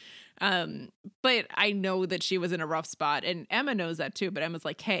Snake. But I know that she was in a rough spot, and Emma knows that too. But Emma's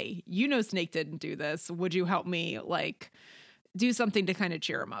like, hey, you know Snake didn't do this. Would you help me like do something to kind of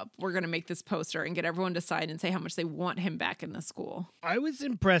cheer him up? We're going to make this poster and get everyone to sign and say how much they want him back in the school. I was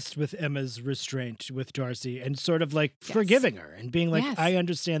impressed with Emma's restraint with Darcy and sort of like forgiving her and being like, Yes. I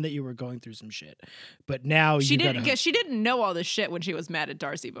understand that you were going through some shit, but now She you didn't she didn't know all the shit when she was mad at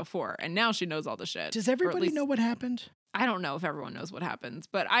Darcy before, and now she knows all the shit. Does Or at everybody least- know what happened? I don't know if everyone knows what happens,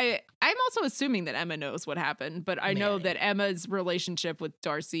 but I'm also assuming that Emma knows what happened. But I know Manny. that Emma's relationship with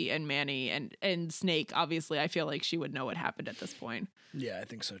Darcy and Manny and Snake, obviously, I feel like she would know what happened at this point. Yeah, I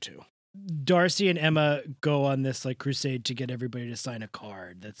think so too. Darcy and Emma go on this like crusade to get everybody to sign a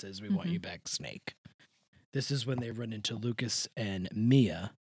card that says, we want you back, Snake. This is when they run into Lucas and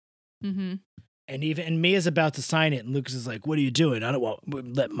Mia. Mm-hmm. And Mia's about to sign it, and Lucas is like, what are you doing? I don't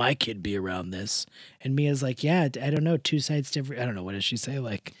want let my kid be around this. And Mia's like, yeah, I don't know, two sides to every, I don't know, what does she say?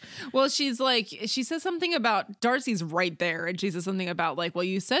 Like, Well, she says something about Darcy's right there, and she says something about like, well,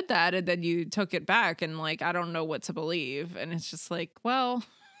 you said that, and then you took it back, and like, I don't know what to believe. And it's just like, well,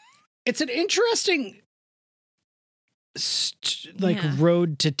 it's an interesting Yeah.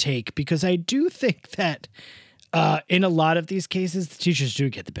 road to take, because I do think that in a lot of these cases, the teachers do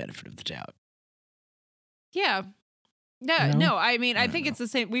get the benefit of the doubt. yeah. Yeah, No? no, I mean, I don't think know. it's the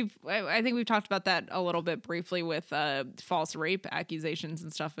same. I think we've talked about that a little bit briefly with false rape accusations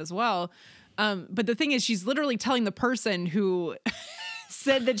and stuff as well. But the thing is, she's literally telling the person who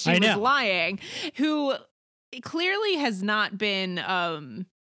said that she I was know. lying, who clearly has not been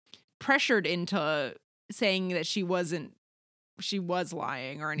pressured into saying that she was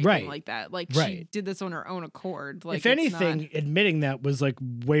lying or anything Right. like that. Like she Right. did this on her own accord. Like if anything, admitting that was like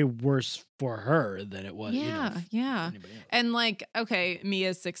way worse for her than it was. yeah, yeah. Anybody else. And like, okay,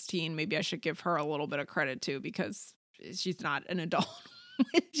 Mia's 16. Maybe I should give her a little bit of credit too, because she's not an adult.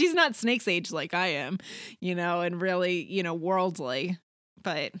 She's not Snake's age like I am, and really, worldly.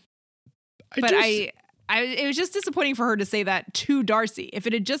 But it was just disappointing for her to say that to Darcy. If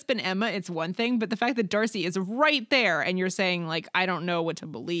it had just been Emma, it's one thing. But the fact that Darcy is right there and you're saying like, I don't know what to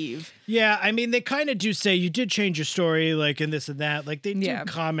believe. Yeah, I mean, they kind of do say you did change your story, like, and this and that. Like, they do Yeah.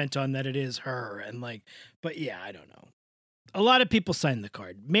 comment on that it is her, and like, but yeah, I don't know. A lot of people sign the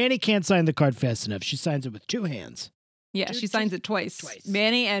card. Manny can't sign the card fast enough. She signs it with two hands. Yeah, Dude, she signs it twice. twice.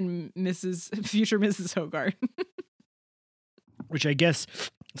 Manny and future Mrs. Hogarth. Which I guess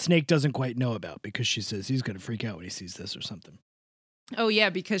Snake doesn't quite know about, because she says he's going to freak out when he sees this or something. Oh yeah,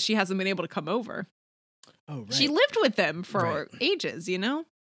 because she hasn't been able to come over. Oh, right. She lived with them for Right. ages,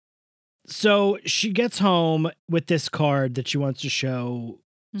 So she gets home with this card that she wants to show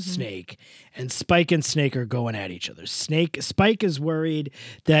Mhm. Snake, and Spike and Snake are going at each other. Spike is worried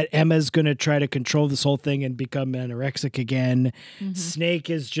that Emma's going to try to control this whole thing and become anorexic again. Mhm. Snake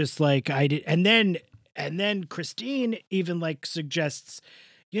is just like, I did. And then Christine even like suggests,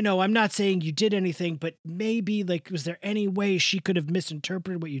 I'm not saying you did anything, but maybe like, was there any way she could have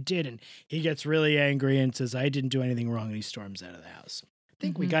misinterpreted what you did? And he gets really angry and says, I didn't do anything wrong. And he storms out of the house. I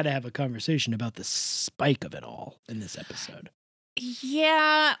think we Mhm. got to have a conversation about the Spike of it all in this episode.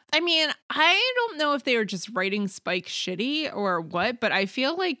 Yeah, I mean, I don't know if they were just writing Spike shitty or what, but I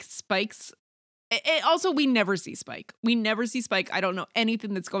feel like Spike's. Also, we never see Spike. I don't know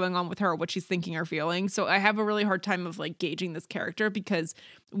anything that's going on with her, or what she's thinking or feeling. So I have a really hard time of like gauging this character, because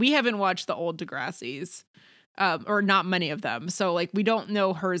we haven't watched the old Degrassi's, or not many of them. So like we don't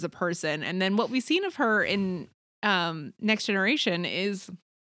know her as a person. And then what we've seen of her in Next Generation is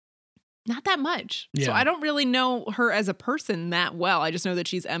not that much. So Yeah. I don't really know her as a person that well. I just know that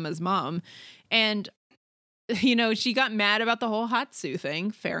she's Emma's mom. And, she got mad about the whole Hatsu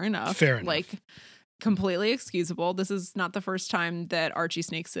thing. Fair enough. Fair enough. Like, completely excusable. This is not the first time that Archie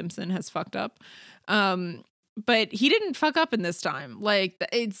Snake Simpson has fucked up. But he didn't fuck up in this time. Like,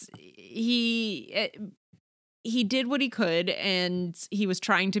 he did what he could, and he was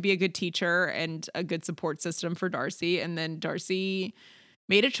trying to be a good teacher and a good support system for Darcy. And then Darcy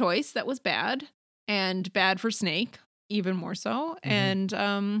made a choice that was bad, and bad for Snake, even more so. And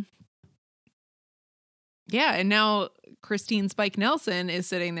yeah, and now Christine Spike Nelson is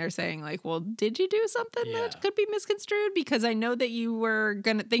sitting there saying, like, well, did you do something that could be misconstrued? Because I know that you were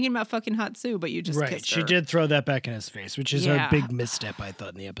thinking about fucking Hatsu, but you just kissed her. She did throw that back in his face, which is a big misstep, I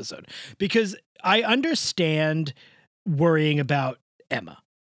thought, in the episode. Because I understand worrying about Emma.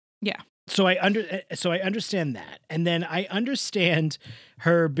 Yeah. So I understand that. And then I understand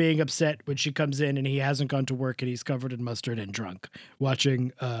her being upset when she comes in and he hasn't gone to work and he's covered in mustard and drunk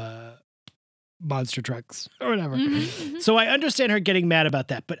watching monster trucks or whatever. So I understand her getting mad about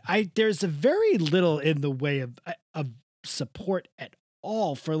that, but there's a very little in the way of support at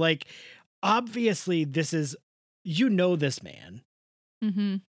all for, like, obviously this is, this man.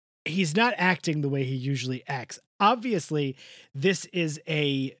 He's not acting the way he usually acts. Obviously this is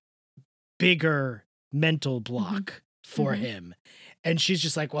a bigger mental block for him. And she's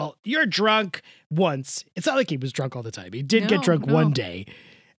just like, well, you're drunk once. It's not like he was drunk all the time. He did get drunk one day.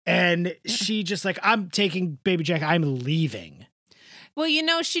 And she just like, I'm taking Baby Jack. I'm leaving.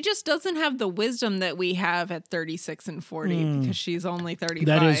 Well, she just doesn't have the wisdom that we have at 36 and 40 because she's only 35.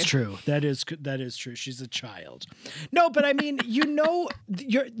 That is true. That is true. She's a child. No, but I mean,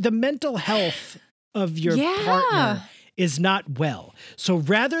 the mental health of your partner is not well. So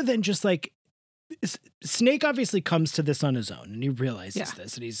rather than just like, Snake obviously comes to this on his own, and he realizes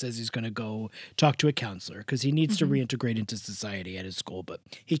this, and he says he's going to go talk to a counselor because he needs to reintegrate into society at his school, but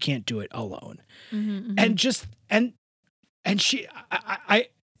he can't do it alone. And she, I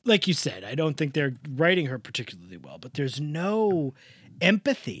like you said, I don't think they're writing her particularly well, but there's no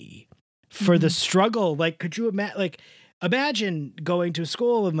empathy for the struggle. Like, could you imagine going to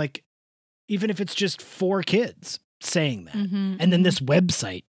school and, like, even if it's just 4 kids saying that, and then this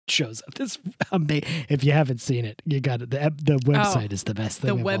website shows up. If you haven't seen it, you got it. The website is the best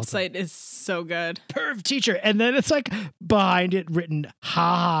thing. The website is so good. Perv teacher, and then it's like behind it written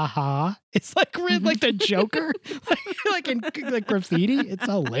ha ha ha. It's like written like the Joker, like in like graffiti. It's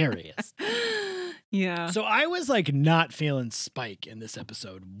hilarious. Yeah. So I was like not feeling Spike in this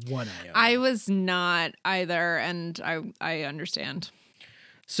episode one iota. I was not either, and I understand.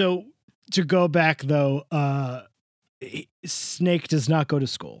 So to go back though, Snake does not go to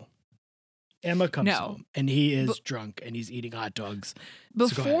school. Emma comes home and he is drunk and he's eating hot dogs.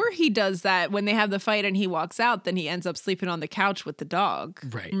 Before he does that, when they have the fight and he walks out, then he ends up sleeping on the couch with the dog.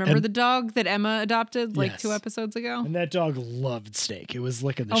 Right. Remember the dog that Emma adopted 2 episodes ago? And that dog loved Snake. It was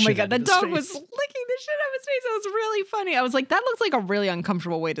licking the shit Oh my God, out of that dog his was face. licking the shit out of his face. It was really funny. I was like, that looks like a really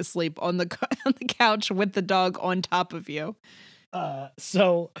uncomfortable way to sleep on the couch with the dog on top of you.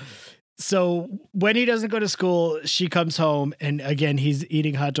 So when he doesn't go to school, she comes home and again, he's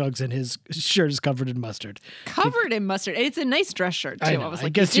eating hot dogs and his shirt is covered in mustard. Covered in mustard. It's a nice dress shirt too. I was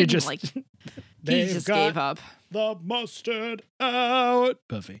like, guess you just he just gave up. The mustard out.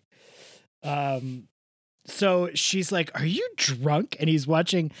 Puffy. So she's like, are you drunk? And he's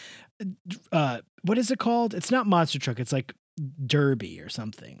watching, what is it called? It's not Monster Truck. It's like Derby or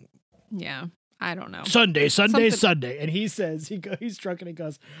something. Yeah. I don't know. Sunday. And he says, he's drunk and he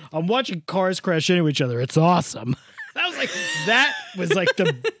goes, I'm watching cars crash into each other. It's awesome. I was like, that was like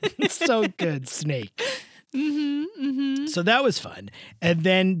so good, Snake. So that was fun. And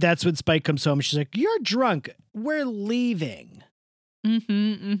then that's when Spike comes home. She's like, you're drunk. We're leaving.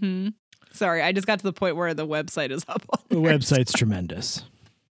 Sorry, I just got to the point where the website is up. The website's tremendous.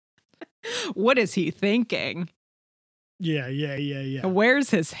 What is he thinking? Yeah.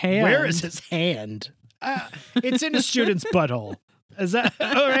 Where's his hand? Where is his hand? It's in a student's butthole. Is that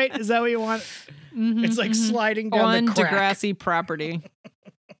all right? Is that what you want? It's like sliding down on the crack. Degrassi property.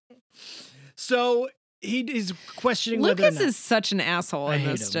 So he's questioning Lucas whether or not, is such an asshole in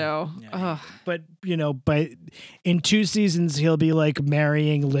this too. Yeah, but in 2 seasons he'll be like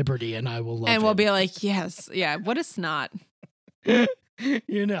marrying Liberty, and I will love. And we'll him. be like, yes, yeah. What a snot.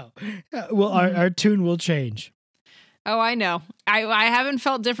 Well, our tune will change. Oh, I know. I haven't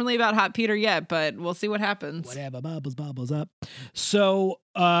felt differently about Hot Peter yet, but we'll see what happens. Whatever bubbles up. So,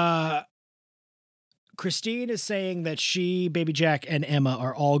 Christine is saying that she, Baby Jack, and Emma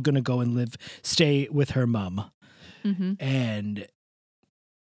are all going to go and stay with her mom. And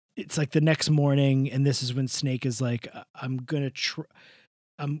it's like the next morning, and this is when Snake is like, I'm going to try.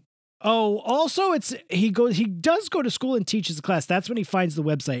 Also he does go to school and teaches a class. That's when he finds the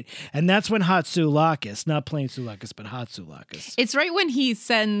website. And that's when Hatsulakus, not plain Sulakis, but Hatsulakus. It's right when he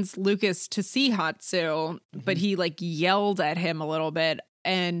sends Lucas to see Hatsu, but he like yelled at him a little bit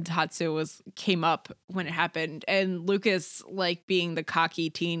and Hatsu came up when it happened. And Lucas, like being the cocky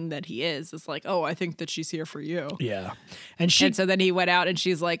teen that he is like, oh, I think that she's here for you. Yeah. And so then he went out and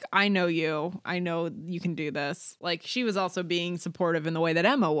she's like, I know you. I know you can do this. Like, she was also being supportive in the way that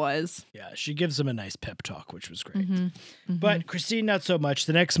Emma was. Yeah, she gives him a nice pep talk, which was great. Mm-hmm. But Christine, not so much.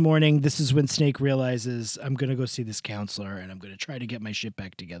 The next morning, this is when Snake realizes, I'm going to go see this counselor and I'm going to try to get my shit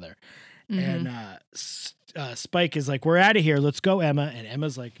back together. Mm-hmm. And Spike is like, we're out of here. Let's go, Emma. And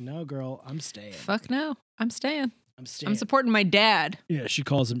Emma's like, no, girl, I'm staying. Fuck no. I'm staying. I'm staying. I'm supporting my dad. Yeah, she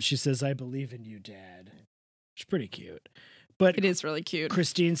calls him. She says, I believe in you, Dad. She's pretty cute. But It is really cute.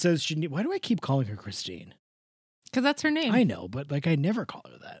 Christine says why do I keep calling her Christine? Because that's her name. I know, but like I never call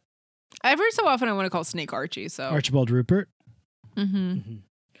her that. Every so often I want to call Snake Archie. So Archibald Rupert. Mm-hmm. Mm-hmm.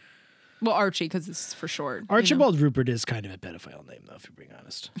 Well, Archie, because it's for short. Archibald Rupert is kind of a pedophile name, though, if you're being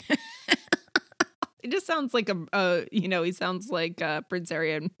honest. It just sounds like he sounds like Prince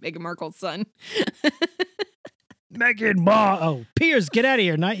Harry and Meghan Markle's son. Piers, get out of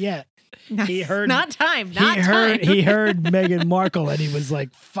here. Not yet. He heard. Not time. He heard Meghan Markle, and he was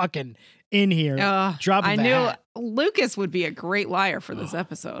like, fucking in here. Drop I the knew hat. Lucas would be a great liar for this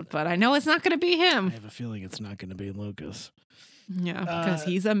episode, but I know it's not going to be I him. have a feeling it's not going to be Lucas. Yeah, because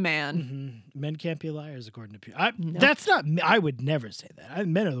he's a man. Mm-hmm. Men can't be liars, according to Piers. Nope. That's not. I would never say that.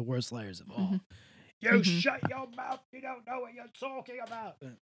 Men are the worst liars of all. Mm-hmm. You shut your mouth. You don't know what you're talking about.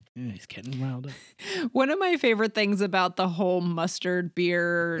 Yeah, he's getting riled up. One of my favorite things about the whole mustard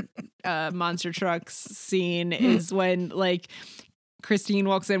beer monster trucks scene is when like Christine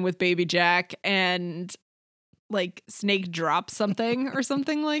walks in with baby Jack and like Snake drops something or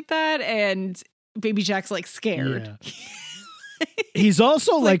something like that, and baby Jack's like scared. Yeah. He's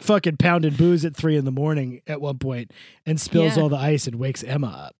also like fucking pounding booze at 3 a.m. at one point and spills all the ice and wakes Emma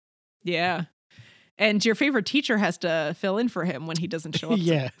up. Yeah. And your favorite teacher has to fill in for him when he doesn't show up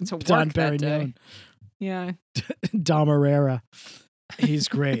to work Don that day. Perignon. Yeah. Dom Herrera. He's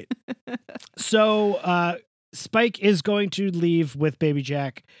great. So Spike is going to leave with baby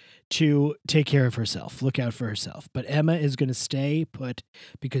Jack to take care of herself, look out for herself. But Emma is going to stay put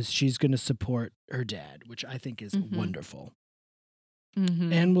because she's going to support her dad, which I think is wonderful.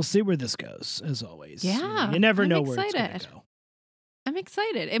 Mm-hmm. And we'll see where this goes, as always. Yeah. You never I'm know where it's excited. going to go. I'm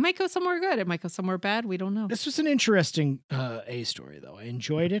excited. It might go somewhere good. It might go somewhere bad. We don't know. This was an interesting A story, though. I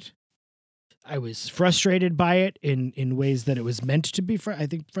enjoyed it. I was frustrated by it in ways that it was meant to be, I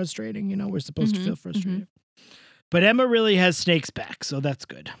think, frustrating. You know, we're supposed to feel frustrated. But Emma really has Snake's back, so that's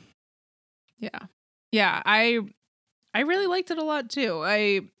good. Yeah. Yeah, I really liked it a lot, too.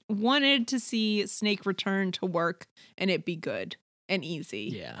 I wanted to see Snake return to work and it be good and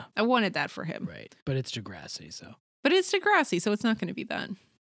easy. Yeah. I wanted that for him. Right. But it's Degrassi, so. But it's Degrassi, so it's not going to be that.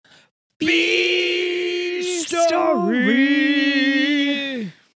 B-story!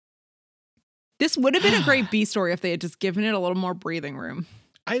 This would have been a great B story if they had just given it a little more breathing room.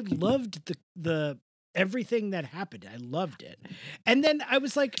 I loved the everything that happened. I loved it. And then I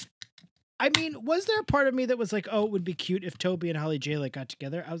was like, I mean, was there a part of me that was like, oh, it would be cute if Toby and Holly J like got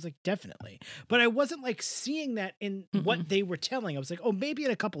together? I was like, definitely. But I wasn't like seeing that in what they were telling. I was like, oh, maybe in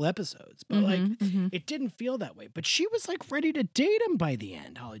a couple episodes. But like, it didn't feel that way. But she was like ready to date him by the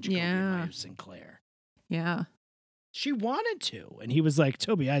end, Holly Jacoby and Maya Sinclair. Yeah. She wanted to. And he was like,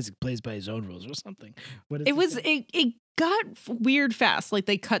 Toby Isaac plays by his own rules or something. It got weird fast. Like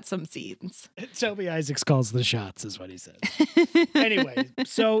they cut some scenes. Toby Isaacs calls the shots is what he said. Anyway,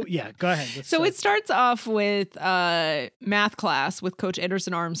 so yeah, go ahead. It starts off with math class with Coach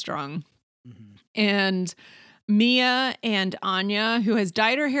Anderson Armstrong. And Mia and Anya, who has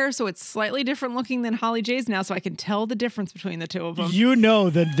dyed her hair so it's slightly different looking than Holly J's now, so I can tell the difference between the two of them. You know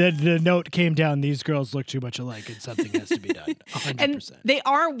that the note came down, these girls look too much alike and something has to be done. 100%. And they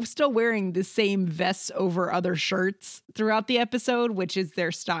are still wearing the same vests over other shirts throughout the episode, which is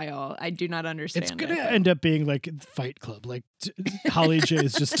their style. I do not understand. It's going to end up being like Fight Club. Like Holly J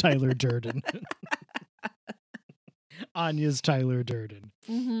is just Tyler Durden. Anya's Tyler Durden.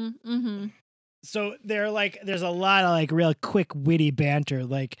 So they're like, there's a lot of like real quick witty banter.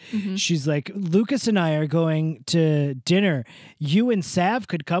 Like she's like, Lucas and I are going to dinner. You and Sav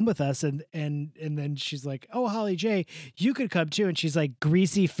could come with us. And then she's like, oh, Holly J, you could come too. And she's like,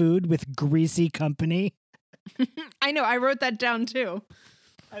 greasy food with greasy company. I know. I wrote that down too.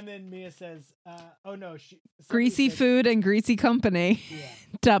 And then Mia says, oh no. Greasy food and greasy company. Yeah.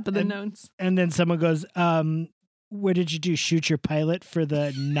 Top of the notes. And then someone goes, what did you do? Shoot your pilot for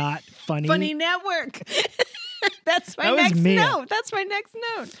the not funny? Funny network. That's my next note. That's my next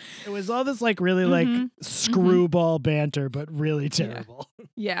note. It was all this like really like screwball banter, but really terrible.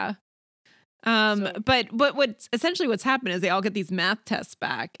 Yeah. But what's happened is they all get these math tests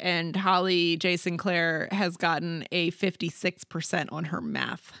back, and Holly J. Sinclair has gotten a 56% on her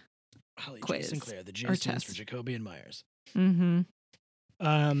math. Holly quiz J. Sinclair, the J or stands test. for Jacoby and Myers. Mm-hmm.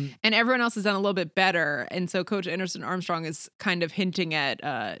 Um, And everyone else has done a little bit better. And so Coach Anderson Armstrong is kind of hinting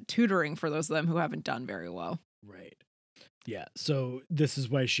at tutoring for those of them who haven't done very well. right. Yeah. So this is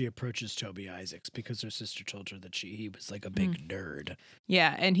why she approaches Toby Isaacs, because her sister told her that he was like a big nerd.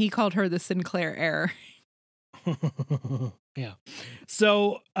 Yeah, and he called her the Sinclair heir. Yeah.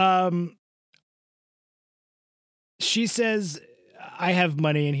 So she says, I have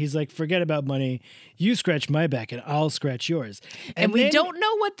money, and he's like, forget about money. You scratch my back and I'll scratch yours. And we then- don't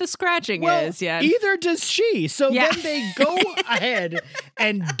know what the scratching well, is yet. Either does she. So Yeah. then they go ahead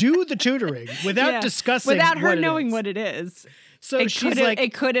and do the tutoring without Yeah. discussing Without her what it knowing is. what it is. So It she's could like,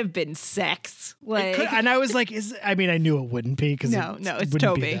 it could have been sex. Like and I was like, I knew it wouldn't be because No, it's wouldn't be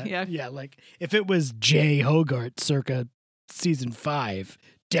Toby, that. yeah. Yeah, like if it was Jay Hogarth circa season 5,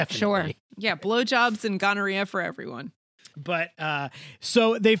 definitely. sure. Yeah, blowjobs and gonorrhea for everyone. But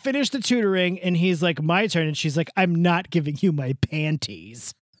so they finish the tutoring, and he's like, my turn, and she's like, I'm not giving you my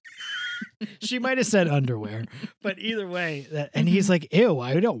panties. She might have said underwear, but either way, and he's like, ew,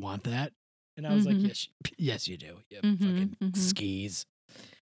 I don't want that. And I was like, yes, you do. You fucking skis.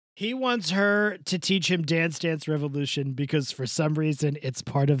 He wants her to teach him Dance Revolution because for some reason it's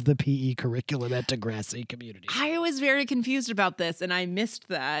part of the PE curriculum at Degrassi Community. I was very confused about this and I missed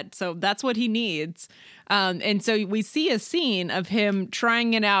that. So that's what he needs. And so we see a scene of him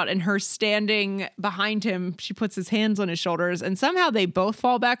trying it out and her standing behind him. She puts his hands on his shoulders and somehow they both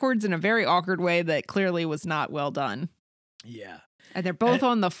fall backwards in a very awkward way that clearly was not well done. Yeah. And they're both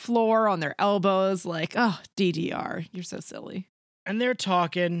on the floor on their elbows like, oh, DDR, you're so silly. And they're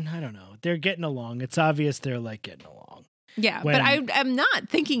talking. I don't know. They're getting along. It's obvious they're like getting along. Yeah, When- but I'm not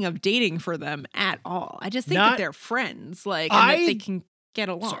thinking of dating for them at all. I just think Not- that they're friends, like, and that they can get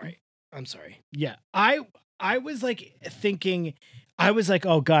along. Sorry. I'm sorry. Yeah. I was like thinking, I was like,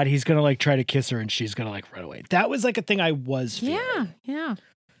 oh God, he's going to like try to kiss her and she's going to like run away. That was like a thing I was feeling. Yeah.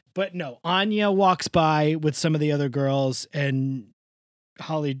 But no, Anya walks by with some of the other girls and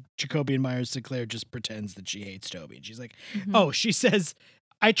Holly Jacoby and Myers Sinclair just pretends that she hates Toby. And she's like, Mhm. oh, she says,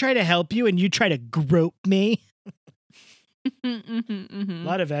 I try to help you and you try to grope me. A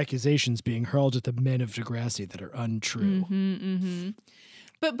lot of accusations being hurled at the men of Degrassi that are untrue.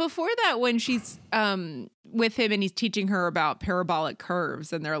 But before that, when she's with him and he's teaching her about parabolic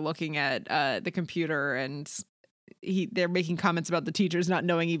curves, and they're looking at the computer, and they're making comments about the teachers not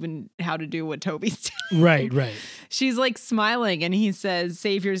knowing even how to do what Toby's doing. Right. She's like smiling, and he says,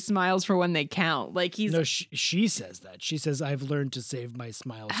 "Save your smiles for when they count." Like he's No, she says that. She says, I've learned to save my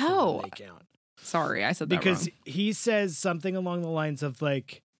smiles for Oh. when they count. sorry, I said that Because wrong. he says something along the lines of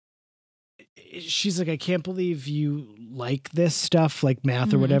like, she's like, I can't believe you like this stuff, like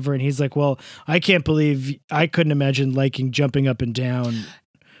math or Mhm. whatever. And he's like, well, I can't believe I couldn't imagine liking jumping up and down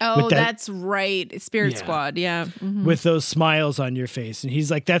Oh, that- that's right. Spirit Yeah. Squad. Yeah. Mhm. with those smiles on your face. And he's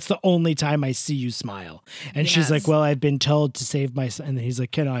like, that's the only time I see you smile. And she's Yes. like, well, I've been told to save my, and then he's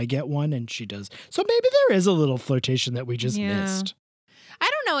like, can I get one? And she does. So maybe there is a little flirtation that we just Yeah. missed. I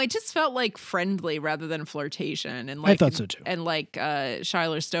don't know. It just felt like friendly rather than flirtation, and I like thought so too. And like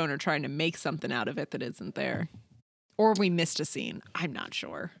Shiler Stone are trying to make something out of it that isn't there, or we missed a scene. I'm not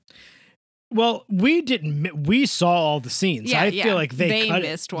sure. Well, we didn't. We saw all the scenes. I feel like they cut it.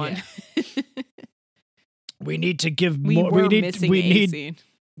 missed one. Yeah. We need to give We more. were We need. missing We a need. scene.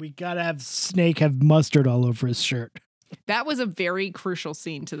 We gotta have Snake have mustard all over his shirt. That was a very crucial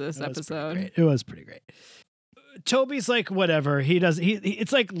scene to this It was pretty episode. great. It was pretty great. Toby's like whatever. He does.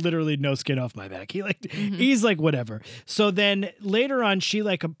 It's like literally no skin off my back. Mhm. He's like whatever. So then later on, she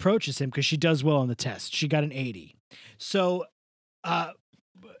like approaches him because she does well on the test. She got an 80. So,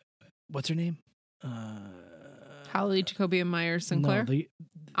 what's her name? Holly Jacoby and Myers Sinclair, No,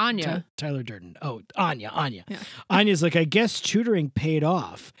 Anya. Tyler Durden. Oh, Anya. Yeah. Anya's like, I guess tutoring paid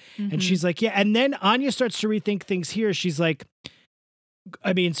off. And Mhm. she's like, yeah. And then Anya starts to rethink things here. She's like,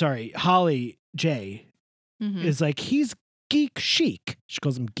 Holly J Mhm. is like, he's geek chic. She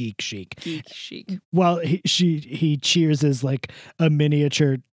calls him geek chic. Geek chic. Well, he cheers as like a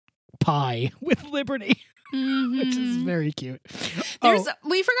miniature pie with Liberty, which is Mhm. very cute. There's Oh,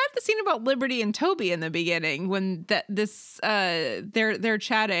 we forgot the scene about Liberty and Toby in the beginning when they're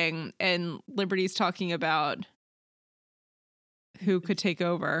chatting and Liberty's talking about who could take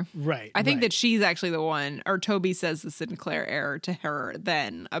over. right. I think right. that she's actually the one, or Toby says the Sinclair error to her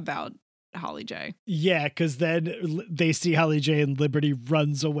then about Holly J. Yeah, because then they see Holly J and Liberty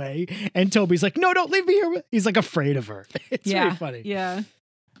runs away, and Toby's like, "No, don't leave me here." He's like afraid of her. It's very funny. Yeah.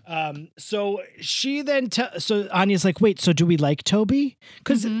 So she then, so Anya's like, wait, so do we like Toby?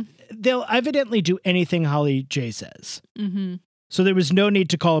 Because they'll evidently do anything Holly J says. Mm-hmm. So there was no need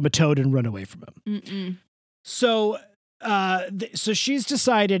to call him a toad and run away from him. Mm-mm. So, so she's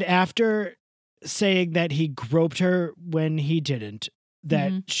decided after saying that he groped her when he didn't,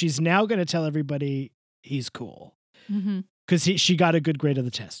 that she's now going to tell everybody he's cool. Mm-hmm. Because she got a good grade on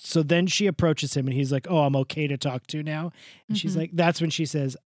the test. So then she approaches him and he's like, oh, I'm okay to talk to now. And she's like, that's when she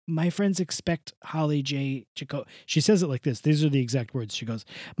says, my friends expect Holly J. Jacob. She says it like this. These are the exact words. She goes,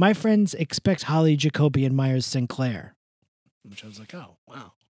 my friends expect Holly Jacoby and Myers Sinclair. Which I was like, oh,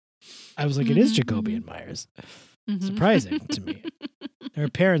 wow. I was like, it is Jacoby and Myers. Surprising to me. Her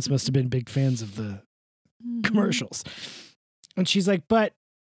parents must have been big fans of the commercials. And she's like, but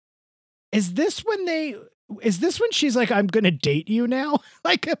is this when she's like, I'm going to date you now?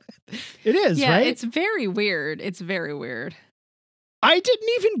 Like, it is, yeah, right? it's very weird. It's very weird. I didn't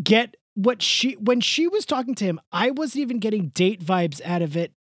even get when she was talking to him, I wasn't even getting date vibes out of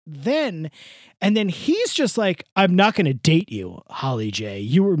it then. And then he's just like, I'm not going to date you, Holly J.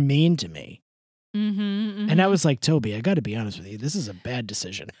 You were mean to me. And I was like, Toby, I got to be honest with you. This is a bad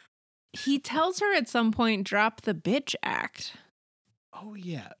decision. He tells her at some point, drop the bitch act. Oh,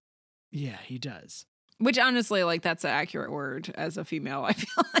 yeah. Yeah, he does. Which honestly, like, that's an accurate word as a female, I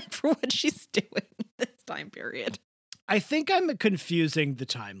feel like, for what she's doing this time period. I think I'm confusing the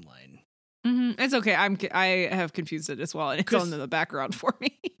timeline. It's okay. I have confused it as well, and it's on in the background for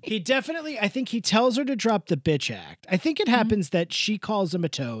me. I think he tells her to drop the bitch act. I think it happens that she calls him a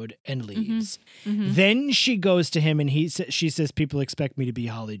toad and leaves. Then she goes to him and she says, people expect me to be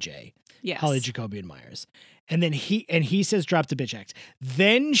Holly J. Yes. Holly Jacoby and Myers. And then he says, drop the bitch act.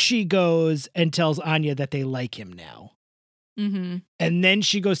 Then she goes and tells Anya that they like him now. And then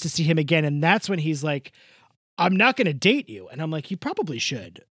she goes to see him again. And that's when he's like, I'm not going to date you. And I'm like, you probably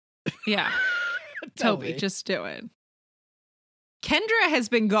should. Yeah. Toby, just do it. Kendra has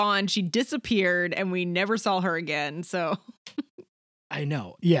been gone. She disappeared and we never saw her again. So I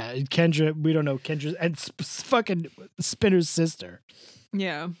know. Yeah. Kendra, we don't know Kendra's and fucking Spinner's sister.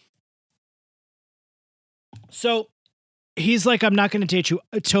 Yeah. So he's like, I'm not going to date you.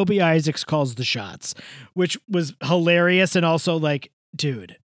 Toby Isaacs calls the shots, which was hilarious. And also like,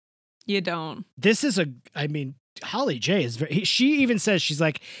 dude, you don't. This is Holly J is she even says, she's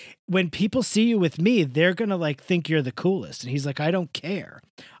like, when people see you with me, they're going to like think you're the coolest. And he's like, I don't care.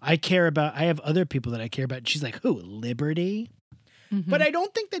 I have other people that I care about. And she's like, who? Liberty? But I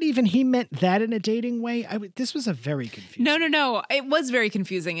don't think that even he meant that in a dating way. This was a very confusing. No. It was very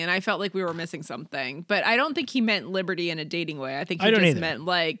confusing. And I felt like we were missing something, but I don't think he meant liberty in a dating way. I think he just meant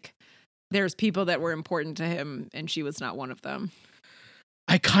like there's people that were important to him and she was not one of them.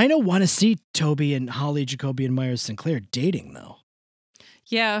 I kind of want to see Toby and Holly Jacoby and Myers Sinclair dating though.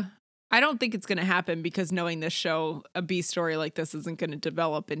 Yeah. I don't think it's going to happen because knowing this show, a B story like this isn't going to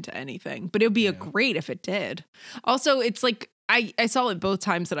develop into anything, but it would be great if it did. Also, it's like, I saw it both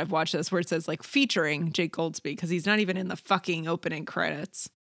times that I've watched this where it says like featuring Jake Goldsby because he's not even in the fucking opening credits.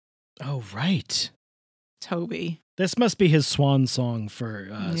 Oh, right. Toby. This must be his swan song for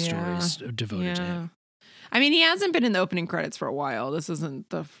stories devoted to him. I mean, he hasn't been in the opening credits for a while. This isn't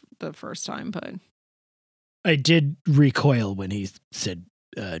the first time, but I did recoil when he said,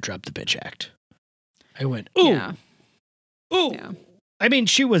 drop the bitch act. I went, ooh. Yeah. Ooh. Yeah. I mean,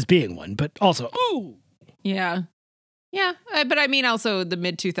 she was being one, but also, ooh. Yeah. Yeah. But I mean, also the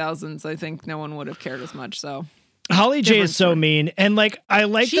mid 2000s, I think no one would have cared as much. So Holly J is so mean. And like, I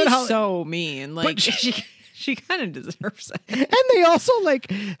like she's that. So mean. Like, she kind of deserves it. And they also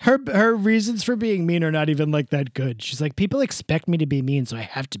like her reasons for being mean are not even like that good. She's like, people expect me to be mean, so I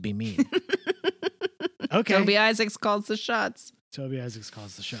have to be mean. Okay. Toby Isaacs calls the shots. Toby Isaacs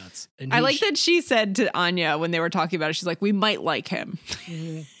calls the shots. And I like that she said to Anya when they were talking about it, she's like, we might like him.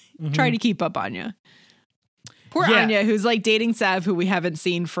 Trying to keep up Anya. Poor Anya, who's like dating Sav, who we haven't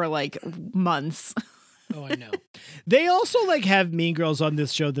seen for like months. Oh, I know. They also like have mean girls on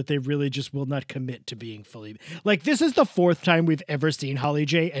this show that they really just will not commit to being fully. Like this is the fourth time we've ever seen Holly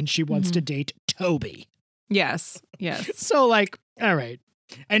J, and she wants to date Toby. Yes. So like, all right.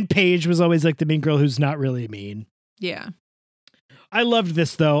 And Paige was always like the mean girl who's not really mean. Yeah. I loved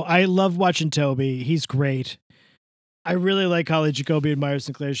this though. I love watching Toby. He's great. I really like Holly Jacoby and Myers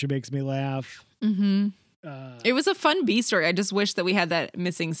Sinclair. She makes me laugh. It was a fun B story. I just wish that we had that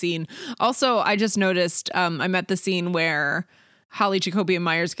missing scene. Also, I just noticed I'm at the scene where Holly Jacoby and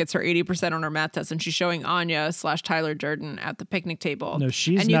Myers gets her 80% on her math test, and she's showing Anya / Tyler Durden at the picnic table. No,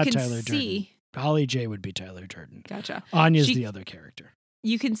 she's not Tyler Durden. Holly J would be Tyler Durden. Gotcha. Anya's the other character.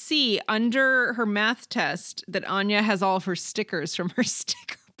 You can see under her math test that Anya has all of her stickers from her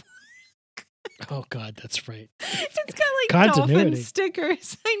sticker book. Oh God, that's right. It's got like dolphin Continuity.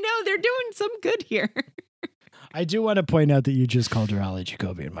 stickers. I know they're doing some good here. I do want to point out that you just called her Ollie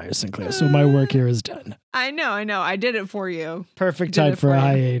Jacoby and Meyer Sinclair, so my work here is done. I know. I did it for you. Perfect Did time it for for a you.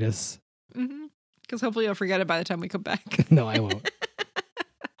 hiatus. Because hopefully you'll forget it by the time we come back. No, I won't.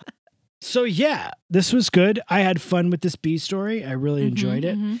 So yeah, this was good. I had fun with this B story. I really enjoyed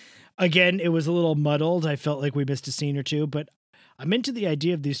it. Again, it was a little muddled. I felt like we missed a scene or two, but I'm into the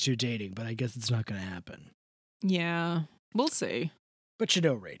idea of these two dating, but I guess it's not going to happen. Yeah, we'll see. But you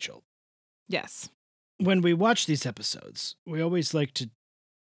know, Rachel, Yes. when we watch these episodes, we always like to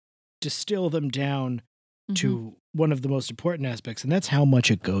distill them down to one of the most important aspects, and that's how much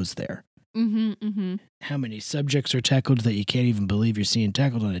it goes there. How many subjects are tackled that you can't even believe you're seeing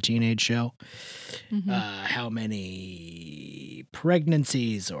tackled on a teenage show. How many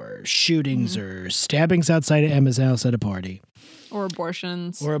pregnancies or shootings or stabbings outside of Emma's house at a party. Or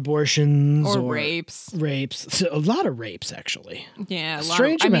abortions. Or abortions. Or rapes. Rapes. So a lot of rapes, actually. Yeah. A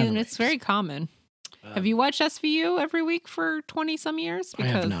strange amount of it's rapes. very common. Have you watched SVU every week for 20 some years? I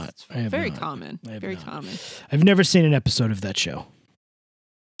have not. It's I have very not. common. I have Very not. common. I've never seen an episode of that show.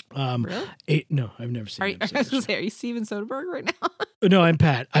 Really? No, I've never seen Are an you, episode of that show. are you Steven Soderbergh right now? No, I'm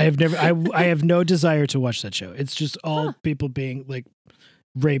Pat. I have never. I have no desire to watch that show. It's just all people being like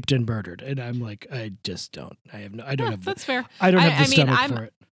raped and murdered, and I'm like, I just don't. I have no. I don't have. That's fair. I don't have the I mean, stomach for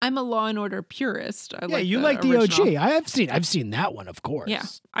it. I'm a Law and Order purist. Yeah, you like the OG. original. I've seen that one, of course. Yeah,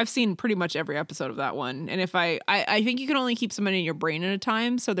 I've seen pretty much every episode of that one. And if I think you can only keep so many in your brain at a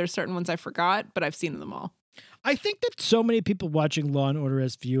time. So there's certain ones I forgot, but I've seen them all. I think that so many people watching Law and Order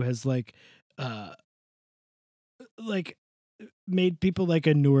SVU has made people like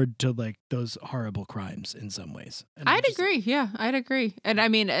inured to like those horrible crimes in some ways. And I'm I'd just like, agree. Yeah, I'd agree. And I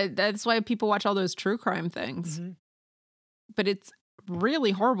mean, that's why people watch all those true crime things. But it's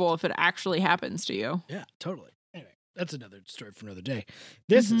really horrible if it actually happens to you. Yeah, totally. Anyway, that's another story for another day.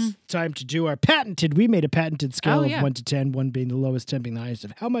 This is time to do our patented. We made a patented scale of 1 to 10, 1 being the lowest, 10 being the highest,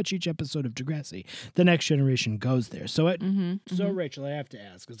 of how much each episode of Degrassi, The Next Generation, goes there. So, Rachel, I have to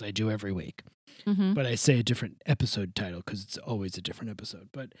ask, as I do every week, but I say a different episode title because it's always a different episode.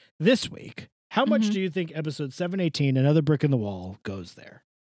 But this week, how much do you think episode 718, Another Brick in the Wall, goes there?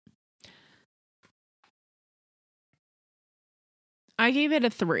 I gave it a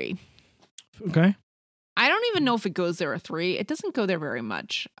 3. Okay. I don't even know if it goes there a 3. It doesn't go there very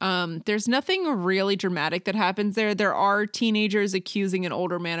much. There's nothing really dramatic that happens there. There are teenagers accusing an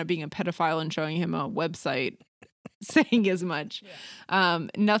older man of being a pedophile and showing him a website saying as much.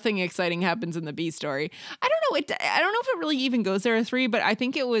 Nothing exciting happens in the B story. I don't know. I don't know if it really even goes there a 3, but I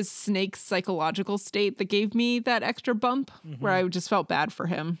think it was Snake's psychological state that gave me that extra bump where I just felt bad for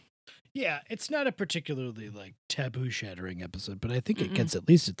him. Yeah, it's not a particularly like taboo shattering episode, but I think it gets at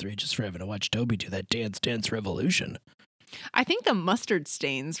least a 3 just for having to watch Toby do that Dance Revolution. I think the mustard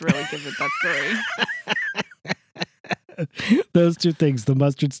stains really give it that 3. Those two things, the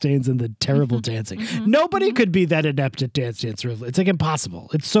mustard stains and the terrible dancing. Nobody could be that inept at Dance Revolution. It's like impossible.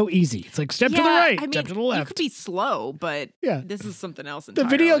 It's so easy. It's like step to the right, I mean, step to the you left. could be slow, but Yeah. this is something else The entirely.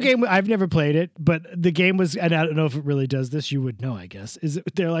 video game, I've never played it, but the game was, and I don't know if it really does this. You would know, I guess.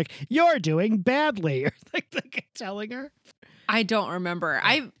 They're like, you're doing badly, or like telling her. I don't remember.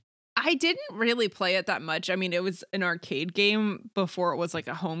 I didn't really play it that much. I mean, it was an arcade game before it was like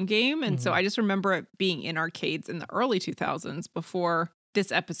a home game. And so I just remember it being in arcades in the early 2000s before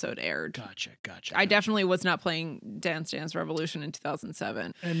this episode aired. Gotcha. I definitely was not playing Dance Revolution in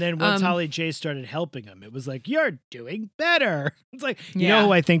 2007. And then once Holly J started helping him, it was like, you're doing better. It's like, you Yeah. know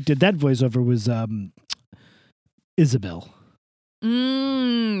who I think did that voiceover was Isabel.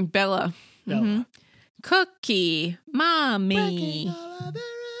 Bella. Bella. Cookie, mommy.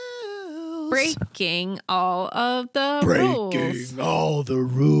 Breaking all of the rules. Breaking all the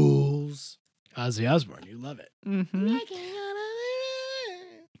rules. Ozzy Osbourne, you love it.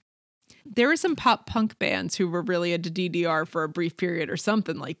 There were some pop punk bands who were really into DDR for a brief period or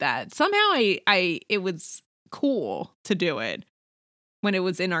something like that. Somehow it was cool to do it when it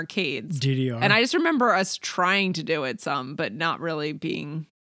was in arcades. DDR. And I just remember us trying to do it some, but not really being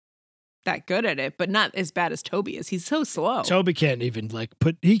that good at it, but not as bad as Toby is. He's so slow. Toby can't even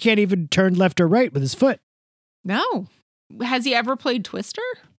he can't even turn left or right with his foot. No. Has he ever played Twister?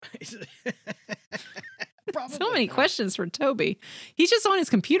 So many questions for Toby. He's just on his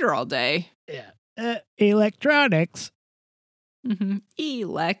computer all day. Yeah. Electronics.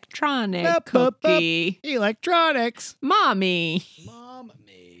 Electronic Up, up, up. cookie. Electronics. Mommy. Mama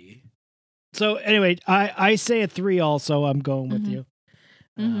me. So anyway, I say a 3 also. I'm going with you.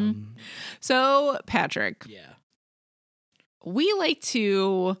 So, Patrick, Yeah. we like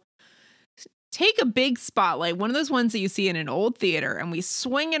to take a big spotlight, one of those ones that you see in an old theater, and we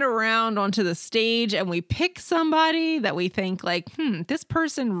swing it around onto the stage and we pick somebody that we think like, this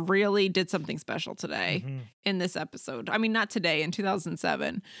person really did something special today in this episode. I mean, not today, in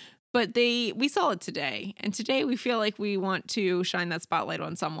 2007, but we saw it today. And today we feel like we want to shine that spotlight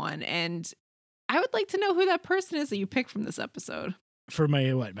on someone. And I would like to know who that person is that you picked from this episode. For my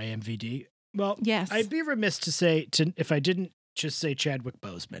MVD? Well, yes. I'd be remiss to say if I didn't just say Chadwick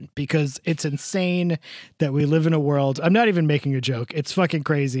Boseman, because it's insane that we live in a world. I'm not even making a joke. It's fucking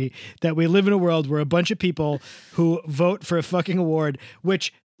crazy that we live in a world where a bunch of people who vote for a fucking award,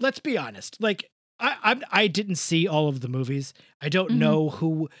 which, let's be honest, like I didn't see all of the movies. I don't know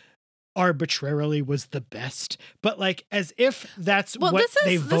who arbitrarily was the best, but like as if that's what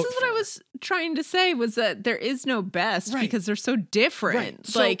they vote for. This is what I was trying to say, was that there is no best because they're so different. Right.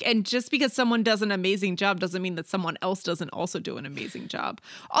 So, like, and just because someone does an amazing job doesn't mean that someone else doesn't also do an amazing job.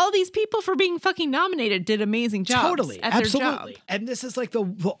 All these people for being fucking nominated did amazing jobs. Totally, at absolutely. their job. And this is like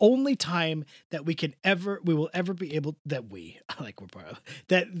the only time that we will ever be able that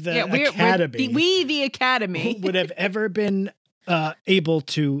the Academy, we the Academy would have ever been able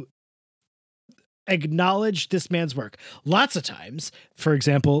to acknowledge this man's work. Lots of times, for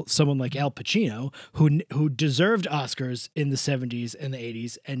example, someone like Al Pacino, who deserved Oscars in the 70s and the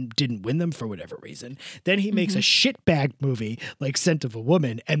 80s and didn't win them for whatever reason. Then he makes a shitbag movie like Scent of a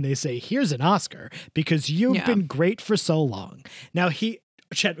Woman, and they say, here's an Oscar because you've been great for so long. Now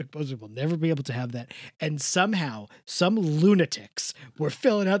Chadwick Boseman will never be able to have that. And somehow some lunatics were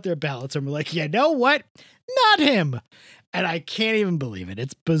filling out their ballots and were like, you know what? Not him. And I can't even believe it.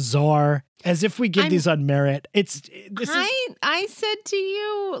 It's bizarre. As if we give these on merit. I said to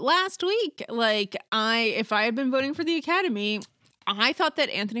you last week, like if I had been voting for the Academy, I thought that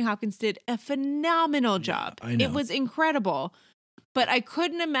Anthony Hopkins did a phenomenal job. I know. It was incredible. But I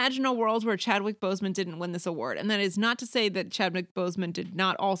couldn't imagine a world where Chadwick Boseman didn't win this award. And that is not to say that Chadwick Boseman did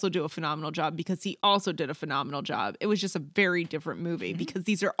not also do a phenomenal job, because he also did a phenomenal job. It was just a very different movie because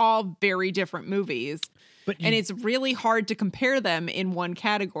these are all very different movies. And it's really hard to compare them in one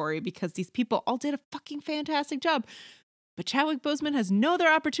category because these people all did a fucking fantastic job. But Chadwick Boseman has no other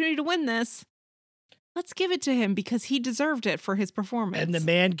opportunity to win this. Let's give it to him because he deserved it for his performance. And the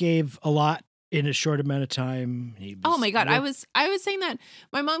man gave a lot in a short amount of time. Oh my God. I was saying that.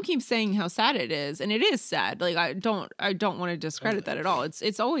 My mom keeps saying how sad it is, and it is sad. Like I don't want to discredit that at all.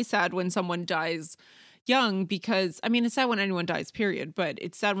 It's always sad when someone dies young, because I mean, it's sad when anyone dies, period, but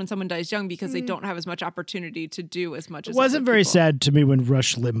it's sad when someone dies young because they don't have as much opportunity to do as much as It wasn't other very people. sad to me when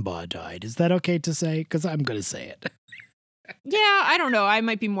Rush Limbaugh died. Is that okay to say? Because I'm going to say it. Yeah, I don't know. I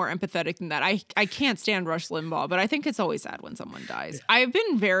might be more empathetic than that. I can't stand Rush Limbaugh, but I think it's always sad when someone dies. Yeah. I've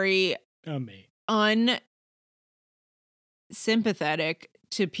been very unsympathetic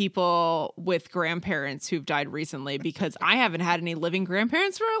to people with grandparents who've died recently, because I haven't had any living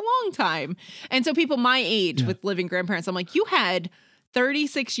grandparents for a long time. And so people my age with living grandparents, I'm like, you had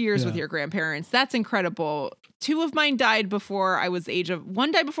 36 years with your grandparents. That's incredible. 2 of mine died before I was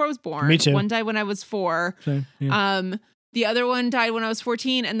one died before I was born. Me too. One died when I was 4. Same, yeah. The other one died when I was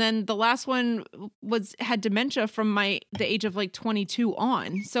 14. And then the last one had dementia from the age of like 22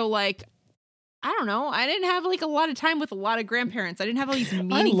 on. So like, I don't know. I didn't have like a lot of time with a lot of grandparents. I didn't have all these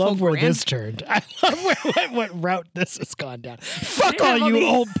meaningful I love where this turned. I love what route this has gone down. Fuck all you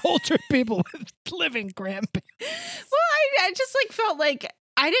old polter people with living grandparents. Well, I just like felt like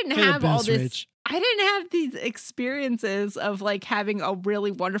I didn't have all this. Rich. I didn't have these experiences of like having a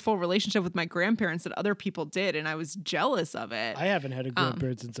really wonderful relationship with my grandparents that other people did, and I was jealous of it. I haven't had a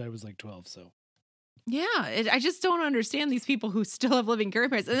grandparent since I was like 12, so. Yeah, I just don't understand these people who still have living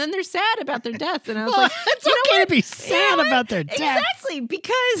grandparents, and then they're sad about their deaths. And I was like, it's okay to be sad about their death. Exactly,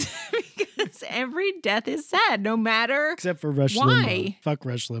 because every death is sad, no matter except for Rush Limbaugh. Fuck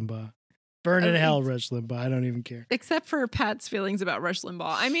Rush Limbaugh. Burn in hell, Rush Limbaugh. I don't even care. Except for Pat's feelings about Rush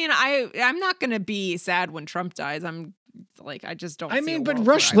Limbaugh. I mean, I'm not gonna be sad when Trump dies. I'm like, I just don't. I mean, but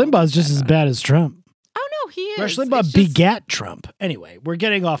Rush Limbaugh is just as bad as Trump. Oh no, he is. Rush Limbaugh begat Trump. Anyway, we're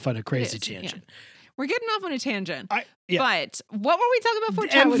getting off on a crazy tangent. Yeah. We're getting off on a tangent. Yeah. But what were we talking about for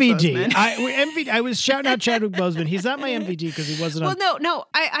Chadwick MVD? Boseman? I was shouting out Chadwick Boseman. He's not my MVD because he wasn't on. Well, no.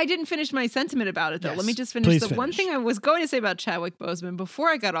 I didn't finish my sentiment about it, though. Yes, Let me just finish. please One thing I was going to say about Chadwick Boseman before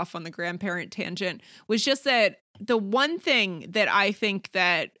I got off on the grandparent tangent was just that the one thing that I think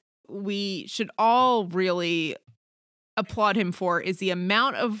that we should all really applaud him for is the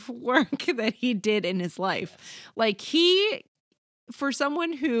amount of work that he did in his life. Like for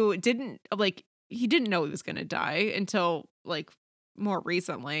someone who he didn't know he was going to die until like more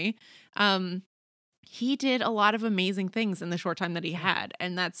recently. he did a lot of amazing things in the short time that he had,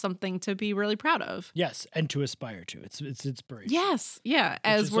 and that's something to be really proud of. Yes, and to aspire to. It's inspiration. Yes, yeah.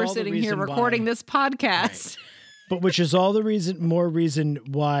 As is we're all the sitting here reason recording why- this podcast. But which is all the more reason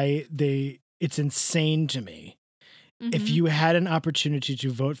why it's insane to me. If Mhm. you had an opportunity to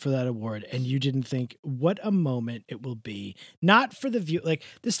vote for that award and you didn't think what a moment it will be, not for the view, like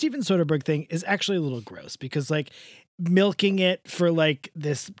the Steven Soderbergh thing is actually a little gross because like milking it for like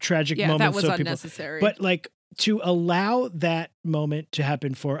this tragic Yeah, moment. that was so people, unnecessary. but like to allow that moment to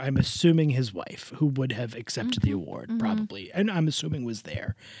happen for, I'm assuming his wife, who would have accepted the award probably, and I'm assuming was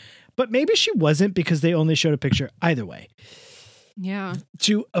there, but maybe she wasn't because they only showed a picture. Either way, yeah.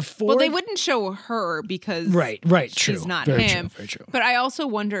 to afford. Well, they wouldn't show her because Right, true. she's not very him. True, very true. But I also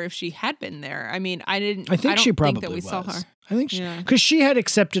wonder if she had been there. I mean, I I think don't she probably think that we was. saw her. I think she, Yeah. because she had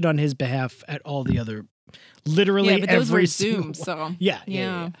accepted on his behalf at all the other, literally Yeah, but those every were single Zoom, one. so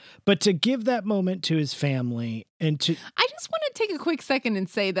Yeah. But to give that moment to his family and to I just want to take a quick second and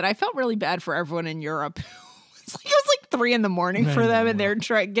say that I felt really bad for everyone in Europe. It was like 3 a.m. I for them, know. and they're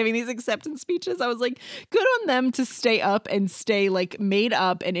giving these acceptance speeches. I was like, good on them to stay up and stay like made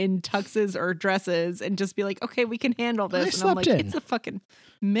up and in tuxes or dresses and just be like, okay, we can handle this. I And I'm slept like, in. it's the fucking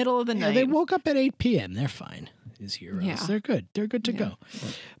middle of the yeah, night. they woke up at 8 p.m. They're fine. These heroes. Yeah. They're good. They're good to Yeah. go.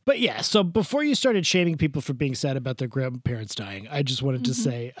 But yeah, so before you started shaming people for being sad about their grandparents dying, I just wanted to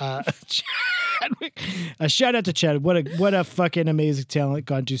say Chadwick, a shout out to Chad. What a fucking amazing talent,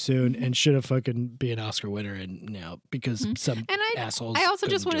 gone too soon, and should have fucking be an Oscar winner, and now because some And assholes. I also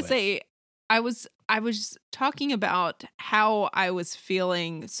just couldn't want to do it. say, I was talking about how I was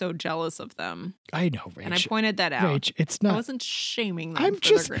feeling so jealous of them, I know, Rach. and I pointed that out. Rach, it's I not. wasn't shaming them. I'm for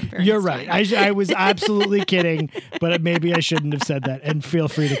just. their grandparents You're right. dying. I was absolutely kidding, but maybe I shouldn't have said that. And feel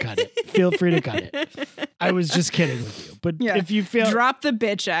free to cut it. Feel free to cut it. I was just kidding with you. But Yeah. if you feel Drop the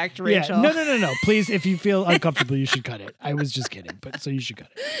bitch act, Rachel. Yeah, no. Please, if you feel uncomfortable, you should cut it. I was just kidding, but so you should cut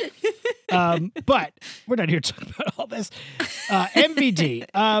it. But we're not here talking about all this.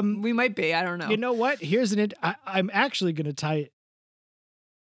 MVD. We might be. I don't know. You know what? Here's I'm actually going to tie.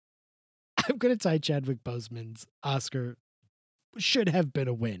 I'm going to tie Chadwick Boseman's Oscar should have been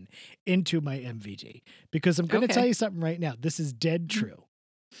a win into my MVD because I'm going to Okay. tell you something right now. This is dead true.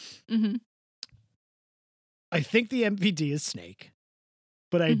 hmm I think the MVD is Snake,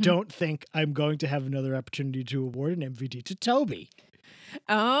 but I Mhm. don't think I'm going to have another opportunity to award an MVD to Toby.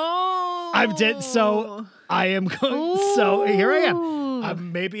 Oh, I'm dead. So I am going. So here I am. Ooh.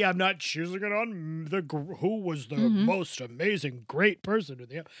 Maybe I'm not choosing it on who was the Mhm. most amazing, great person.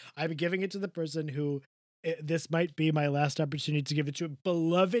 I'm giving it to the person who. This might be my last opportunity to give it to a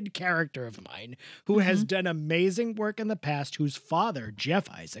beloved character of mine who has done amazing work in the past, whose father, Jeff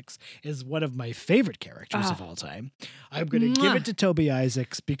Isaacs, is one of my favorite characters of all time. I'm going to give it to Toby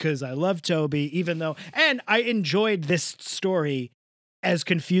Isaacs because I love Toby, and I enjoyed this story as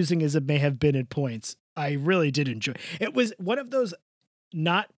confusing as it may have been at points. I really did enjoy. It was one of those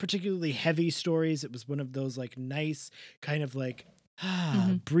not particularly heavy stories. It was one of those like nice kind of like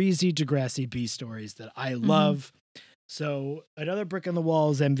breezy Degrassi B stories that I love. So another brick in the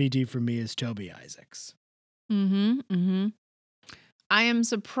walls MVD for me is Toby Isaacs. I am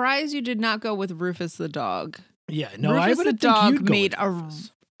surprised you did not go with Rufus the dog. Yeah, no, I Rufus would the think dog you'd go made with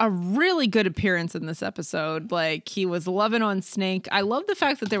Rufus. a really good appearance in this episode. Like he was loving on Snake. I love the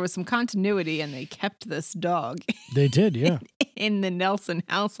fact that there was some continuity and they kept this dog They did, yeah. in the Nelson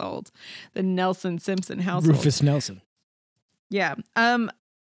household, the Nelson Simpson household. Rufus Nelson. Yeah.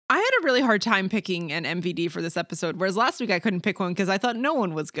 I had a really hard time picking an MVD for this episode, whereas last week I couldn't pick one because I thought no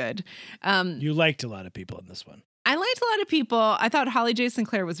one was good. You liked a lot of people in this one. I liked a lot of people. I thought Holly J.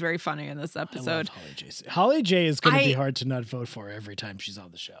 Sinclair was very funny in this I love episode. Holly J. Holly J is going to be I- hard to not vote for every time she's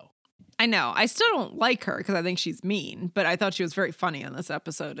on the show. I know. I still don't like her because I think she's mean, but I thought she was very funny in this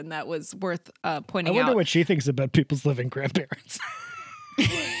episode, and that was worth I pointing wonder out. what she thinks about people's living grandparents.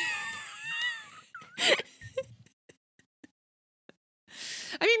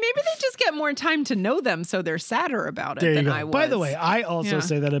 I mean, maybe they just get more time to know them, so they're sadder about it There you than go. I was. By the way, I also Yeah.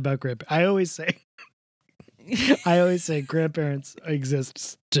 say that about grandparents. I always say grandparents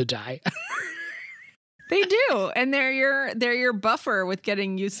exist to die, they do, and they're your buffer with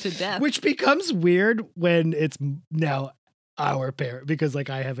getting used to death. which becomes weird when it's now our parent because like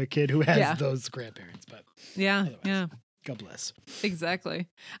I have a kid who has Yeah. those grandparents, but yeah, otherwise. yeah. God bless. Exactly.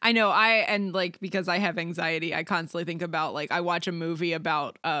 I know. Because I have anxiety, I constantly think about like I watch a movie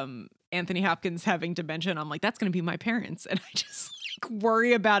about Anthony Hopkins having dementia, and I'm like, that's going to be my parents, and I just like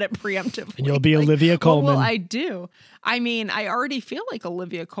worry about it preemptively. And you'll be Like, Olivia Colman. What will I do? I mean, I already feel like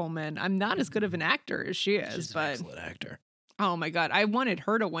Olivia Colman. I'm not as good of an actor as she is, She's an but excellent actor. Oh my God. I wanted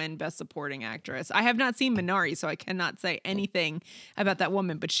her to win Best Supporting Actress. I have not seen Minari, so I cannot say anything about that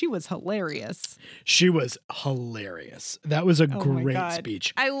woman, but she was hilarious. She was hilarious. That was a Oh my great God.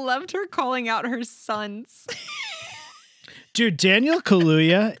 speech. I loved her calling out her sons. Dude, Daniel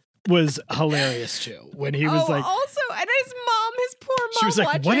Kaluuya was hilarious too. When he was like, also, and his poor mom she was like,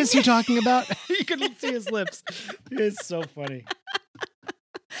 watching. what is he talking about? You couldn't see his lips. It's so funny.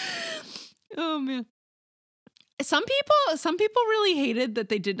 Oh man. Some people really hated that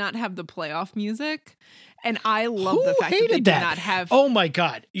they did not have the playoff music. And I love Who the fact that they hated did that? not have. Oh my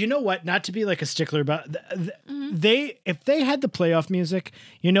God. You know what? Not to be like a stickler about if they had the playoff music,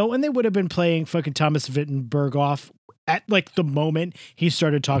 you know, when they would have been playing fucking Thomas Wittenberg off at like the moment he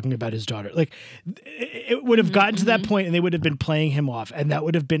started talking about his daughter, like it would have gotten to that point and they would have been playing him off. And that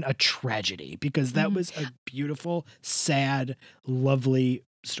would have been a tragedy because that was a beautiful, sad, lovely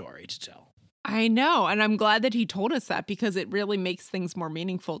story to tell. I know. And I'm glad that he told us that because it really makes things more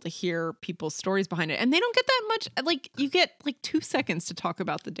meaningful to hear people's stories behind it. And they don't get that much. Like, you get like 2 seconds to talk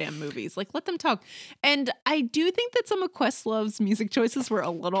about the damn movies. Like, let them talk. And I do think that some of Questlove's music choices were a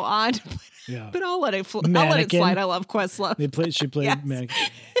little odd. Yeah. But I'll let it slide. I love Questlove. She played Yes. Mannequin.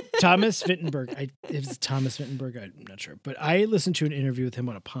 Thomas Wittenberg. It was Thomas Wittenberg. I'm not sure. But I listened to an interview with him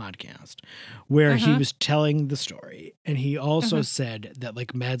on a podcast where he was telling the story. And he also said that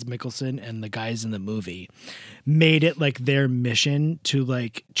like Mads Mikkelsen and the guys in the movie made it like their mission to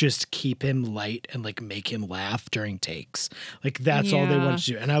like just keep him light and like make him laugh during takes. Like that's all they Yeah. wanted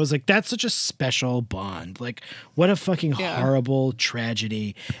to do. And I was like, that's such a special bond. Like what a fucking horrible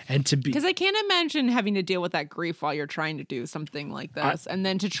tragedy. And to be Because I can't imagine having to deal with that grief while you're trying to do something like this. And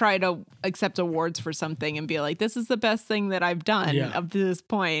then to try to accept awards for something and be like, this is the best thing that I've done up to this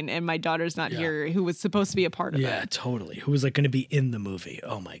point, and my daughter's not here, who was supposed to be a part of it. Totally. Who was like going to be in the movie.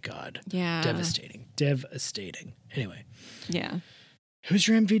 Oh my God. Yeah. Devastating. Anyway, Yeah. who's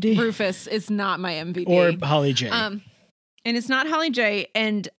your MVD? Rufus is not my MVD. Or Holly J. And it's not Holly J.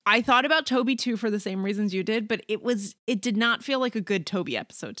 And I thought about Toby too for the same reasons you did, but it did not feel like a good Toby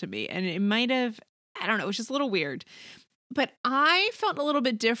episode to me. And it might have, I don't know, it was just a little weird. But I felt a little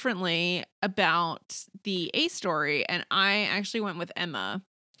bit differently about the A story, and I actually went with Emma.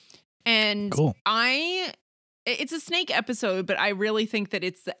 And Cool. it's a snake episode, but I really think that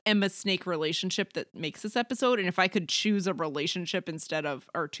it's the Emma snake relationship that makes this episode. And if I could choose a relationship instead of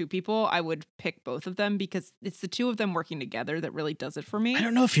or two people, I would pick both of them because it's the two of them working together that really does it for me. I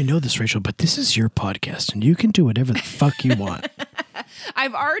don't know if you know this, Rachel, but this is your podcast and you can do whatever the fuck you want.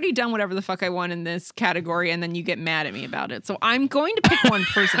 I've already done whatever the fuck I want in this category, and then you get mad at me about it. So I'm going to pick one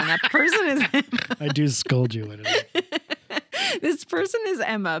person, and that person is Emma. I do scold you when it. This person is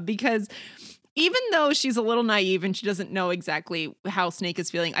Emma because even though she's a little naive and she doesn't know exactly how Snake is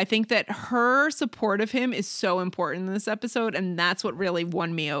feeling, I think that her support of him is so important in this episode, and that's what really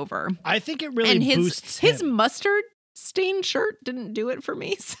won me over. I think it really And boosts his him. mustard stained shirt didn't do it for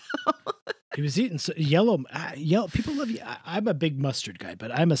me. So He was eating yellow. People love you. I'm a big mustard guy,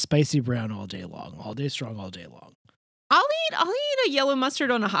 but I'm a spicy brown all day long, all day strong, all day long. I'll eat a yellow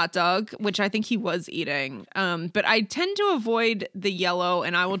mustard on a hot dog, which I think he was eating. But I tend to avoid the yellow,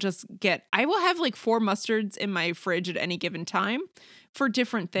 and I will have like 4 mustards in my fridge at any given time for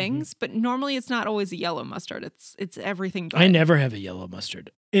different things. But normally it's not always a yellow mustard. It's everything. But I never have a yellow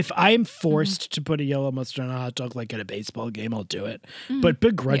mustard. If I'm forced to put a yellow mustard on a hot dog, like at a baseball game, I'll do it, but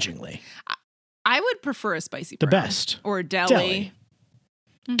begrudgingly. I would prefer a spicy The brown best. or a deli.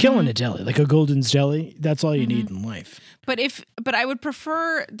 Killing a deli, like a Golden's Deli. That's all you need in life. But I would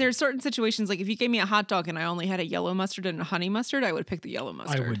prefer, there's certain situations, like if you gave me a hot dog and I only had a yellow mustard and a honey mustard, I would pick the yellow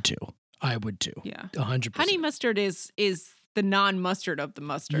mustard. I would too. Yeah. 100%. Honey mustard is the non-mustard of the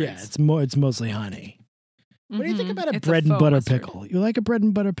mustards. Yeah, it's mostly honey. What do you think about a It's bread and faux butter mustard. pickle? You like a bread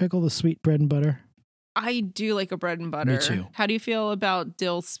and butter pickle, the sweet bread and butter? I do like a bread and butter. Me too. How do you feel about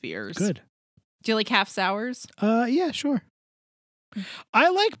dill spears? Good. Do you like half sours? Yeah, sure. I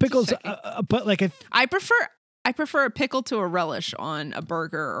like pickles, but like I prefer a pickle to a relish on a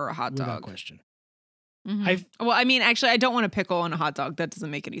burger or a hot without dog. question. Well, I mean, actually, I don't want a pickle on a hot dog. That doesn't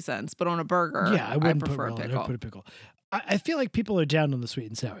make any sense. But on a burger, Yeah, I wouldn't prefer put a I pickle. would put a pickle. I feel like people are down on the sweet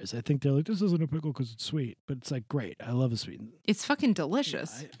and sours. I think they're like, this isn't a pickle because it's sweet, but it's like great. I love a sweet. It's fucking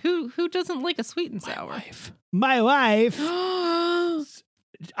delicious. Yeah, Who doesn't like a sweet and sour? My wife,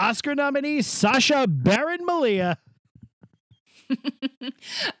 Oscar nominee Sacha Baron Malia.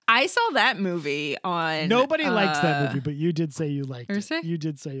 I saw that movie on. Nobody likes that movie, but you did say you liked it. Thursday? You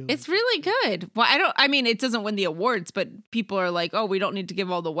did say you liked It's really good. Well, I mean, it doesn't win the awards, but people are like, oh, we don't need to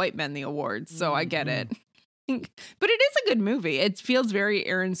give all the white men the awards. So I get it. But it is a good movie. It feels very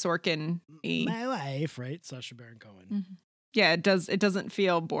Aaron Sorkin-y. My wife, right? Sacha Baron Cohen. Yeah, it does. It doesn't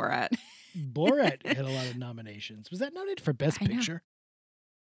feel Borat. Borat had a lot of nominations. Was that nominated for Best I know. Picture?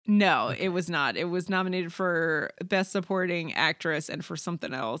 No, Okay. it was not. It was nominated for Best Supporting Actress and for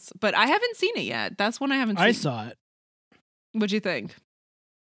something else. But I haven't seen it yet. That's one I haven't seen. I saw it. What'd you think?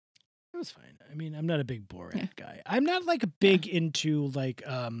 It was fine. I mean, I'm not a big Borat Yeah. guy. I'm not like a big into like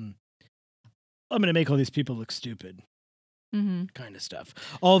I'm gonna make all these people look stupid Mm-hmm. kind of stuff.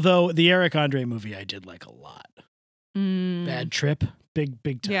 Although the Eric Andre movie I did like a lot. Bad Trip, big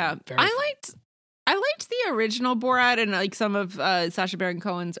time. Yeah, Very I fun. liked the original Borat and like some of Sacha Baron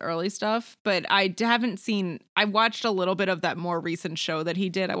Cohen's early stuff, but I haven't seen. I watched a little bit of that more recent show that he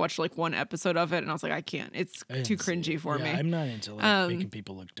did. I watched like one episode of it, and I was like, I can't. It's I didn't too see cringy it. for Yeah, me. I'm not into like Um, making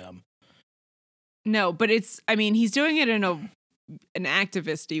people look dumb. No, but it's. I mean, he's doing it in an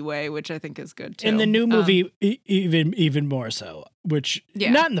activist-y way, which I think is good too. In the new movie, even more so. Which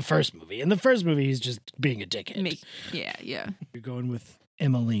Yeah. not in the first movie. In the first movie, he's just being a dickhead. Yeah. You're going with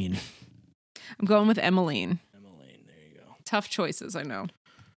Emmeline. I'm going with Emmeline. Emmeline, there you go. Tough choices, I know.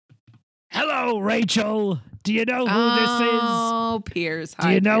 Hello, Rachel. Do you know who Oh, Piers. this is?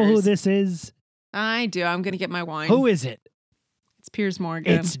 Do you know who this is? I do. I'm gonna get my wine. Who is it? It's Piers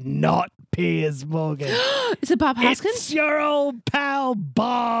Morgan. It's not Piers Morgan. Is it Bob Hoskins? It's your old pal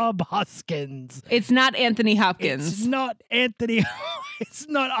Bob Hoskins. It's not Anthony Hopkins. It's not Anthony. It's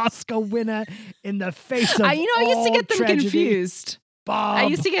not Oscar winner in the face of I used to all get them tragedy. confused. Bob. I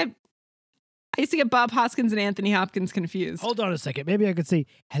used to get Bob Hoskins and Anthony Hopkins confused. Hold on a second. Maybe I could say,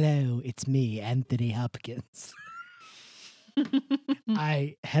 hello, it's me, Anthony Hopkins.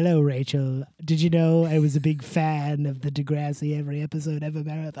 Hello, Rachel. Did you know I was a big fan of the Degrassi Every Episode Ever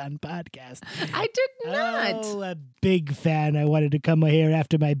Marathon podcast? I did not. Oh, a big fan. I wanted to come here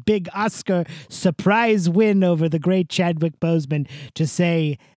after my big Oscar surprise win over the great Chadwick Boseman to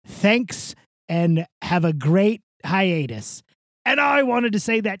say thanks and have a great hiatus. And I wanted to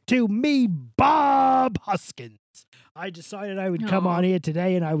say that to me, Bob Hoskins. I decided I would come Aw. on here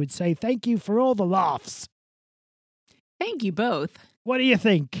today and I would say thank you for all the laughs. Thank you both. What do you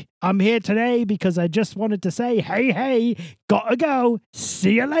think? I'm here today because I just wanted to say, hey, gotta go.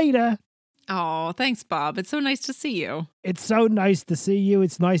 See you later. Oh, thanks, Bob. It's so nice to see you. It's so nice to see you.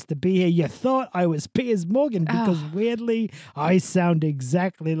 It's nice to be here. You thought I was Piers Morgan because Oh. weirdly, I sound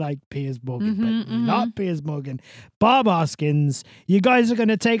exactly like Piers Morgan, but Mhm. not Piers Morgan. Bob Hoskins, you guys are going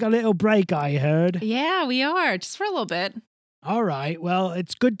to take a little break, I heard. Yeah, we are. Just for a little bit. All right. Well,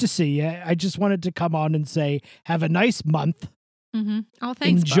 it's good to see you. I just wanted to come on and say, have a nice month. Mm-hmm. Oh,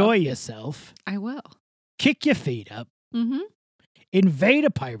 thanks, Enjoy Bob. yourself. I will. Kick your feet up. Mm-hmm. Invade a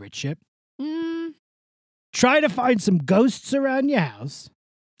pirate ship. Mm. Try to find some ghosts around your house.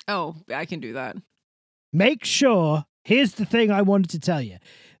 Oh, I can do that. Make sure, here's the thing I wanted to tell you.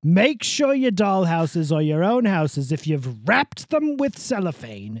 Make sure your dollhouses or your own houses, if you've wrapped them with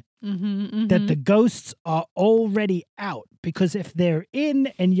cellophane, Mm-hmm, that the ghosts are already out. Because if they're in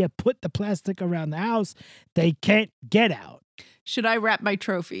and you put the plastic around the house, they can't get out. Should I wrap my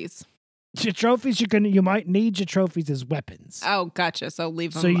trophies? Your trophies, you might need your trophies as weapons. Oh, gotcha. So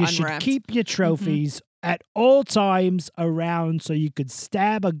leave them So you unwrapped. should keep your trophies at all times around so you could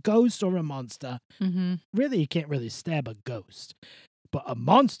stab a ghost or a monster. Mm-hmm. Really, you can't really stab a ghost. But a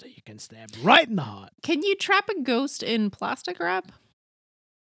monster you can stab right in the heart. Can you trap a ghost in plastic wrap?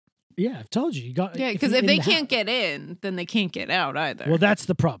 Yeah, I've told you. You got Yeah, because if they can't get in, then they can't get out either. Well, that's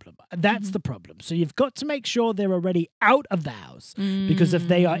the problem. That's the problem. So you've got to make sure they're already out of the house. Because if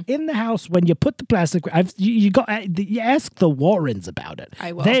they are in the house when you put the plastic, you ask the Warrens about it.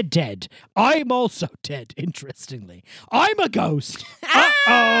 I will. They're dead. I'm also dead. Interestingly, I'm a ghost.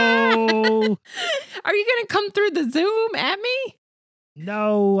 Uh-oh. Are you going to come through the Zoom at me?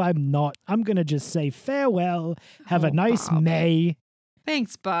 No, I'm not. I'm gonna just say farewell. Have a Oh, nice Bob. May.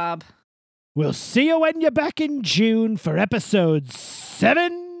 Thanks, Bob. We'll see you when you're back in June for episode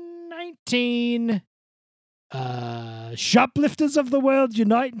 719. Shoplifters of the World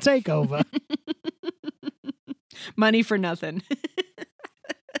Unite and Take Over. Money for nothing.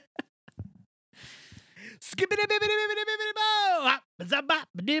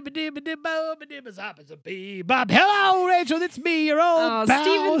 Hello, Rachel. It's me, your old pal,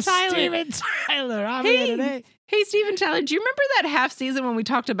 Steven Tyler. Steven Tyler. I'm here today. Hey, Steven Tyler, do you remember that half season when we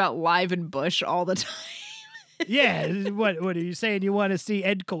talked about Live and Bush all the time? Yeah. What are you saying? You want to see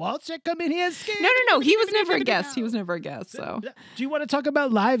Ed Kowalczyk come in here? No. He was never a guest. He was never a guest. So Do you want to talk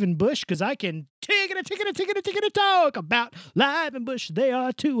about Live and Bush? Because I can talk about Live and Bush. They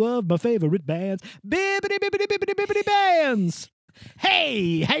are two of my favorite bands. Bibbidi bands.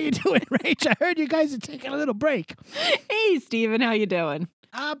 Hey, how you doing, Rach? I heard you guys are taking a little break. hey, Steven, how you doing?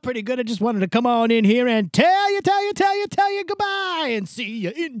 I'm pretty good. I just wanted to come on in here and tell you goodbye and see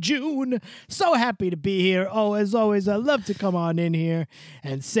you in June. So happy to be here. Oh, as always, I love to come on in here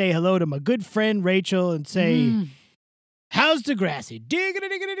and say hello to my good friend Rachel and say, how's Degrassi? Diggity,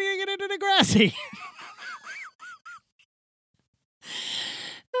 Degrassi.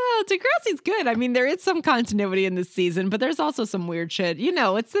 Oh, Degrassi's good. I mean, there is some continuity in this season, but there's also some weird shit. You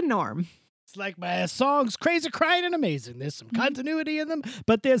know, it's the norm. It's like my songs, crazy, crying, and amazing. There's some continuity in them,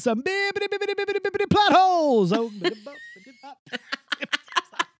 but there's some bibbidi plot holes. Oh,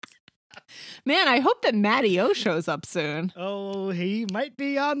 Man, I hope that Matty O shows up soon. oh, he might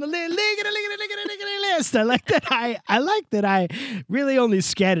be on the list. I like that. I like that. I really only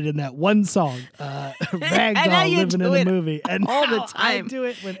scattered in that one song, Ragdoll living in a movie, and all the now I time. do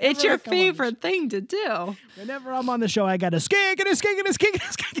it whenever It's your I come on the favorite thing to do. show. Whenever I'm on the show, I got to skig.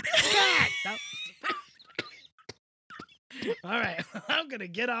 All right, I'm gonna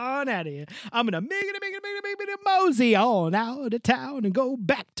get on out of here. I'm gonna make mosey on out of town and go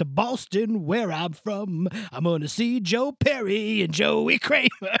back to Boston, where I'm from. I'm gonna see Joe Perry and Joey Kramer,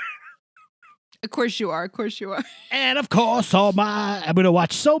 Of course you are. and of course, I'm gonna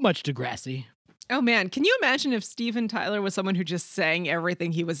watch so much Degrassi. Oh, man. Can you imagine if Steven Tyler was someone who just sang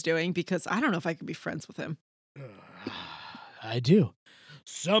everything he was doing? Because I don't know if I could be friends with him. I do.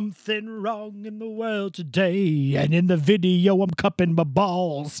 Something wrong in the world today, and in the video, I'm cupping my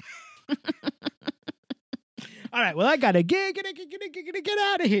balls. All right, well, I gotta get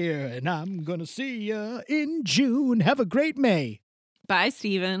out of here, and I'm gonna see you in June. Have a great May. Bye,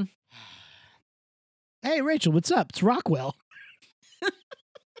 Steven. Hey, Rachel, what's up? It's Rockwell.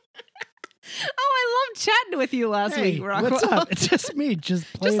 Oh, I loved chatting with you last Hey, week, Rockwell. what's up? It's just me, just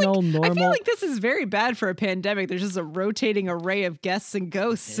plain Just like, old normal. I feel like this is very bad for a pandemic. There's just a rotating array of guests and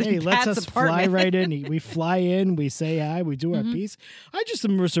ghosts Hey, in lets Pat's us fly apartment. right in. We fly in, we say hi, we do our piece. I just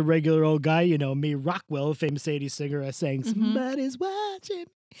am just a regular old guy, you know, me, Rockwell, famous 80s singer. I sang Somebody's Watching.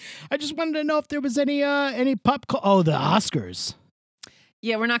 I just wanted to know if there was any pop the Oscars.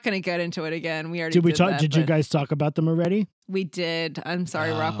 Yeah, we're not going to get into it again. We already Did we talk? that, Did you but guys talk about them already? We did. I'm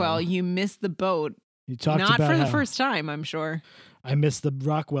sorry, Oh. Rockwell. You missed the boat. You talked Not about for the how first time, I'm sure. I missed the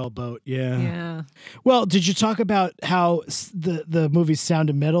Rockwell boat. Yeah. Yeah. Well, did you talk about how the movie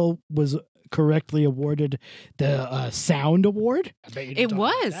Sound of Metal was correctly awarded the Sound Award? I bet you didn't It talk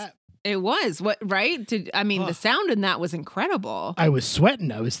about was. that. It was. What, right? The sound in that was incredible. I was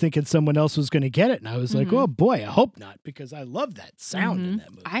sweating. I was thinking someone else was going to get it, and I was like, "Oh boy, I hope not," because I love that sound in that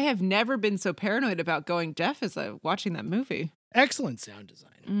movie. I have never been so paranoid about going deaf as watching that movie. Excellent sound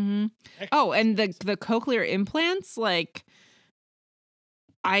design. Mm-hmm. Oh, and the cochlear implants, like,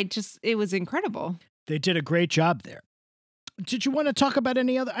 it was incredible. They did a great job there. Did you want to talk about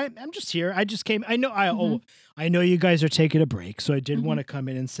any other? I'm just here. I just came. I know you guys are taking a break, so I did want to come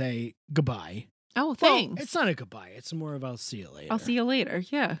in and say goodbye. Oh, Well, thanks. it's not a goodbye. It's more of I'll see you later. I'll see you later.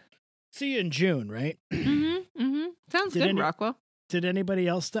 Yeah. See you in June, right? Sounds Did good, any- Rockwell. Did anybody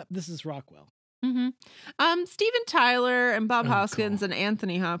else step? This is Rockwell. Steven Tyler and Bob Oh, Hoskins cool. and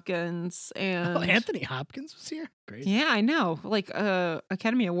Anthony Hopkins and Oh, Anthony Hopkins was here. Great. Yeah, I know. Like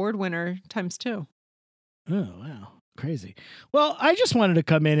Academy Award winner ×2. Oh, wow. Crazy. Well, I just wanted to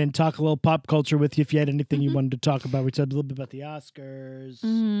come in and talk a little pop culture with you if you had anything you wanted to talk about. We talked a little bit about the Oscars.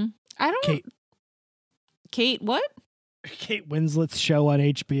 I don't. Kate, what? Kate Winslet's show on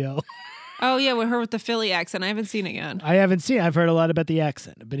HBO. Oh yeah, with her with the Philly accent. I haven't seen it yet. I haven't seen it. I've heard a lot about the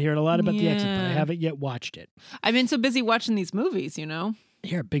accent. I've been hearing a lot about the accent, but I Yeah. haven't yet watched it. I've been so busy watching these movies, you know.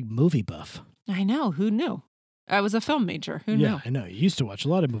 You're a big movie buff. I know. Who knew? I was a film major. Who Yeah, knew? I know. You used to watch a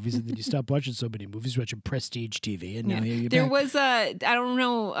lot of movies, and then you stopped watching so many movies, watching Prestige TV, and now here you're There back. was I don't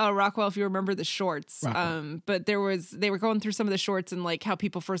know, Rockwell, if you remember the shorts. Rockwell. But they were going through some of the shorts and like how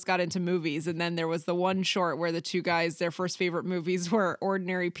people first got into movies, and then there was the one short where the two guys, their first favorite movies were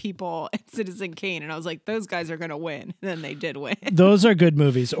Ordinary People and Citizen Kane, and I was like, those guys are gonna win. And then they did win. Those are good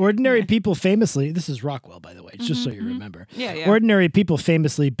movies. Ordinary People famously, this is Rockwell, by the way, just so you remember. Yeah. Ordinary People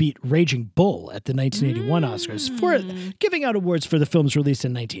famously beat Raging Bull at the 1981 Oscars for giving out awards for the films released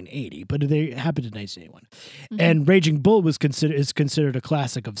in 1980, but they happened in 1981. And Raging Bull is considered a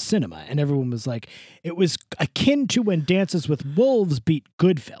classic of cinema, and everyone was like, it was akin to when Dances with Wolves beat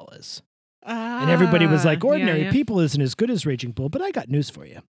Goodfellas. And everybody was like, Ordinary People isn't as good as Raging Bull, but I got news for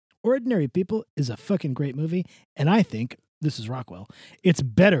you. Ordinary People is a fucking great movie, and I think, this is Rockwell, it's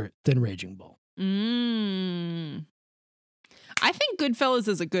better than Raging Bull. I think Goodfellas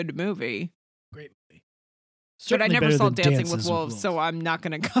is a good movie. Great movie. But I Certainly never better saw than Dancing Dances with Wolves, so I'm not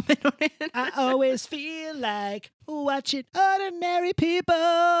going to comment on it. I always feel like watching Ordinary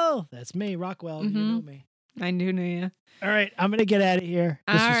People. That's me, Rockwell. You know me. I knew you. All right, I'm gonna get out of here.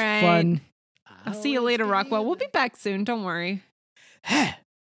 This All was right. fun. I'll see you later, Rockwell. We'll be back soon. Don't worry. Hey,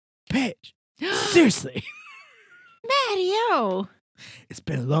 Paige. Seriously, Mario, it's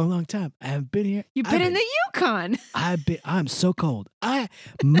been a long, long time. I haven't been here. you've been in the Yukon. I'm so cold.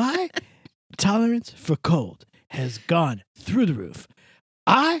 My tolerance for cold has gone through the roof.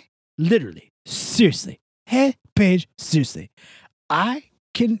 I literally, seriously, hey, Paige, seriously, I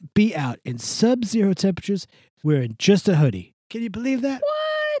can be out in sub-zero temperatures wearing just a hoodie. Can you believe that?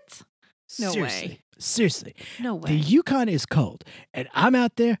 What? No Seriously, way. seriously. No The way. Yukon is cold, and I'm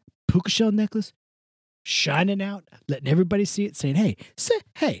out there, puka shell necklace, shining out, letting everybody see it, saying, hey, say,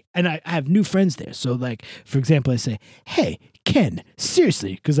 hey. And I have new friends there. So, like, for example, I say, hey, Ken,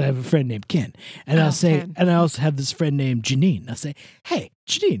 seriously, because I have a friend named Ken. And Oh, I'll say, Ken. and I also have this friend named Janine. I'll say, hey,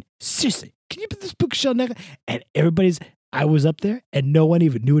 Janine, seriously, can you put this puka shell necklace? And I was up there, and no one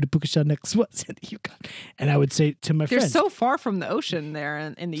even knew what a puka shell necklace was in the Yukon. And I would say to my They're friends, so far from the ocean there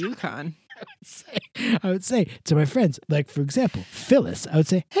in the Yukon. I would say to my friends, like, for example, Phyllis, I would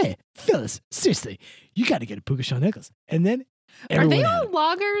say, hey, Phyllis, seriously, you got to get a puka shell necklace. And then Are everyone they had all it.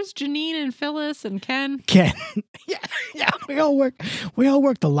 Loggers? Janine and Phyllis and Ken? Ken. yeah, we all work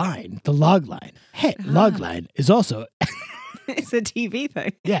the log line. Hey, log line is also, It's a TV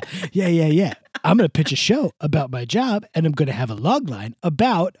thing. yeah. I'm going to pitch a show about my job, and I'm going to have a log line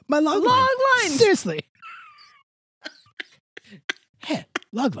about my log line. Log lines. Seriously. Hey,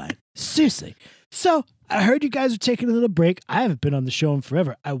 log line. Seriously. So I heard you guys are taking a little break. I haven't been on the show in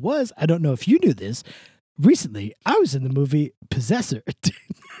forever. I don't know if you knew this. Recently, I was in the movie Possessor.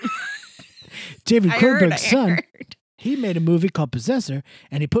 David Cronenberg's son, he made a movie called Possessor,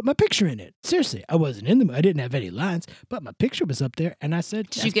 and he put my picture in it. Seriously, I wasn't in the movie. I didn't have any lines, but my picture was up there, and I said,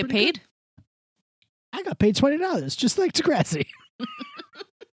 Did you "That's get pretty paid? good." I got paid $20, just like Degrassi.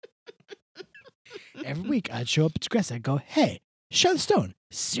 Every week, I'd show up at Degrassi. I'd go, hey, Sean Stone,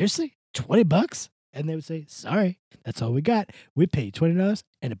 seriously? $20? And they would say, sorry, that's all we got. We paid $20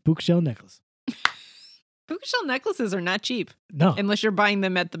 and a puka shell necklace. Puka shell necklaces are not cheap No. unless you're buying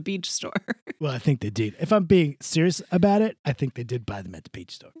them at the beach store. Well, I think they did. If I'm being serious about it, I think they did buy them at the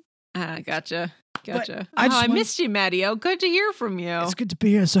beach store. Gotcha. I I just want- missed you, Mattio. Good to hear from you. It's good to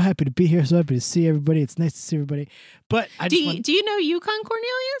be here. I'm so happy to be here. So happy to see everybody. It's nice to see everybody. But I Do just you, want... do you know Yukon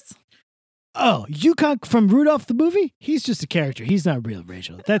Cornelius? Oh, Yukon from Rudolph the movie? He's just a character. He's not real,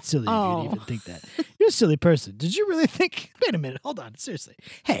 Rachel. That's silly Oh. if you'd even think that. You're a silly person. Did you really think... Wait a minute. Hold on. Seriously.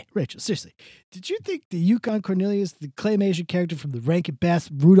 Hey, Rachel, seriously. Did you think the Yukon Cornelius, the claymation character from the Rankin Bass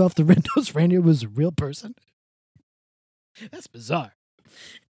Rudolph the Red-Nosed Reindeer, was a real person? That's bizarre.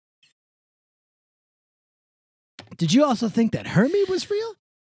 Did you also think that Hermie was real?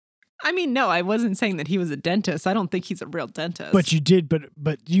 I mean, no, I wasn't saying that he was a dentist. I don't think he's a real dentist. But you did,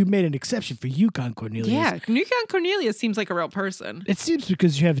 but you made an exception for Yukon Cornelius. yeah, Yukon Cornelius seems like a real person. It seems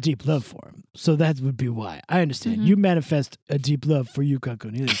because you have a deep love for him. So that would be why. I understand. Mhm. You manifest a deep love for Yukon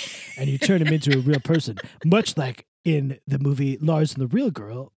Cornelius and you turn him into a real person, much like in the movie Lars and the Real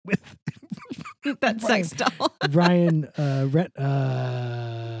Girl with That sex doll. Ryan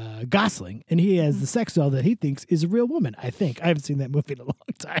Gosling. And he has the sex doll that he thinks is a real woman, I think. I haven't seen that movie in a long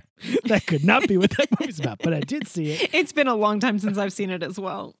time. That could not be what that movie's about, but I did see it. It's been a long time since I've seen it as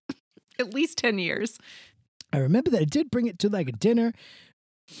well. At least 10 years. I remember that I did bring it to like a dinner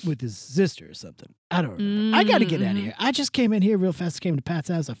with his sister or something. I don't remember. I got to get out of Mhm. here. I just came in here real fast. Came to Pat's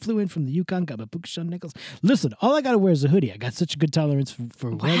house. I flew in from the Yukon, got my puka shell necklace. Listen, all I got to wear is a hoodie. I got such a good tolerance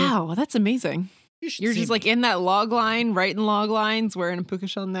for weather. Wow, that's amazing. You should You're see just me. like in that log line, writing log lines, wearing a puka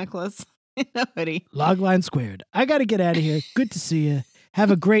shell necklace and a hoodie. Log line squared. I got to get out of here. Good to see you.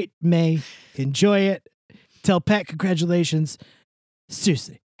 Have a great May. Enjoy it. Tell Pat congratulations.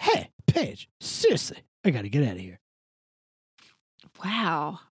 Seriously. Hey, Paige. Seriously. I got to get out of here.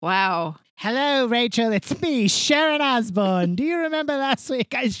 Wow. Hello, Rachel. It's me, Sharon Osbourne. Do you remember last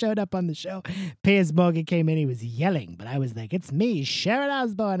week I showed up on the show? Piers Morgan came in. He was yelling, but I was like, it's me, Sharon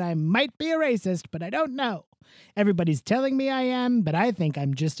Osbourne. I might be a racist, but I don't know. Everybody's telling me I am, but I think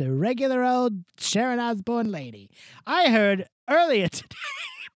I'm just a regular old Sharon Osbourne lady. I heard earlier today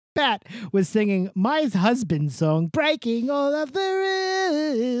Pat was singing my husband's song, Breaking All of the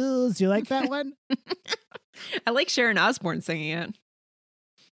Rules. You like that one? I like Sharon Osbourne singing it.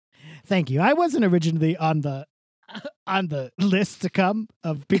 Thank you. I wasn't originally on the list to come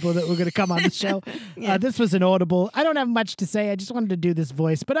of people that were going to come on the show. Yeah. This was an audible. I don't have much to say. I just wanted to do this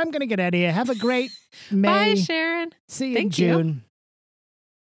voice, but I'm going to get out of here. Have a great May. Bye, Sharon. See you Thank you. in June.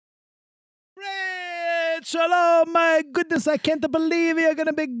 Shalom, my goodness, I can't believe you're going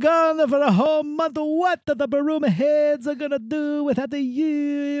to be gone for a whole month. What the Baruma heads are going to do without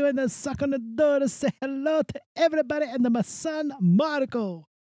you and the suck on the door to say hello to everybody and my son, Marco.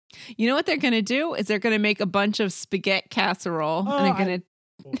 You know what they're going to do is they're going to make a bunch of spaghetti casserole and they're going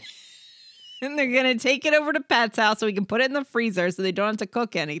to and they're going to take it over to Pat's house so we can put it in the freezer so they don't have to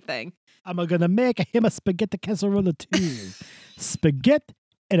cook anything. I'm going to make him a spaghetti casserole too. Spaghetti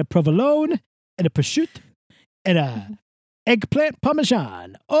and a provolone and a prosciutto and a eggplant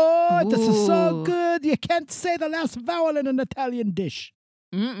parmesan. Oh, this is so Ooh. good. You can't say the last vowel in an Italian dish.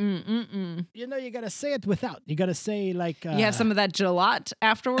 Mm-mm. You know, you got to say it without. You got to say like... You have some of that gelate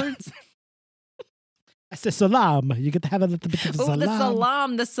afterwards? I say salam. You get to have a little bit of Oh,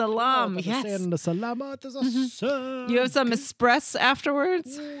 salam. the salam. Yes. Yes. The salam. Oh, this is so You have some good. espresso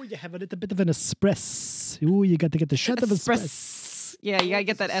afterwards? Ooh, you have a little bit of an espresso. Ooh, you got to get the shot of espresso. Espresso. Yeah, you got to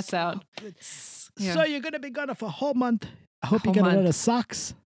get that S out. Yeah. So you're going to be gone for a whole month. I hope you Whole get a lot month. of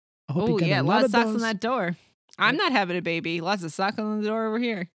socks. I hope you Oh, get yeah, a lots of socks on those. that door. I'm not having a baby. Lots of socks on the door over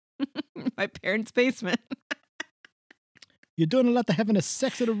here. My parents' basement. You're doing a lot of having a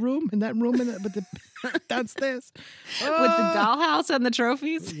sex in a room, in that room with the downstairs. With the dollhouse and the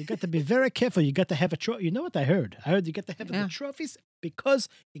trophies. You got to be very careful. You got to have a trophy. You know what I heard? I heard you got to have Yeah. the trophies because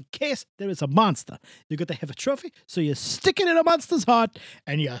in case there is a monster, you got to have a trophy. So you stick it in a monster's heart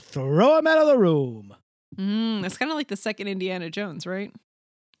and you throw him out of the room. That's kind of like the second Indiana Jones, right?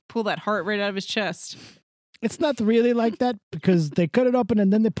 Pull that heart right out of his chest. It's not really like that because they cut it open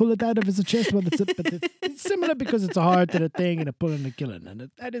and then they pull it out of his chest. But it's similar because it's a heart and a thing and a pulling and a killing.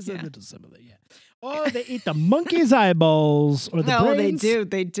 And that is a Yeah. little similar, yeah. Oh, they eat the monkey's eyeballs or the No, brains.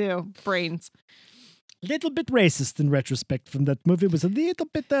 they do. Brains. Little bit racist in retrospect from that movie. Was a little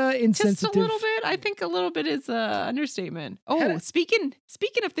bit insensitive. Just a little bit. I think a little bit is a understatement. Oh, speaking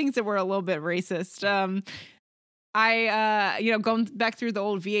of things that were a little bit racist, I going back through the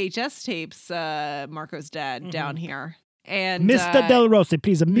old VHS tapes, Marco's dad down here. And Mr. Del Rossi,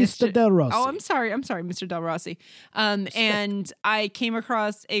 please. Mr. Del Rossi. Oh, I'm sorry, Mr. Del Rossi. And I came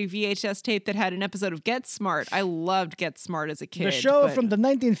across a VHS tape that had an episode of Get Smart. I loved Get Smart as a kid. The show but- from the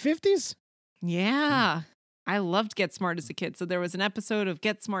 1950s? Yeah. I loved Get Smart as a kid. So there was an episode of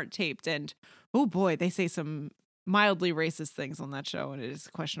Get Smart taped, and oh boy, they say some mildly racist things on that show, and it is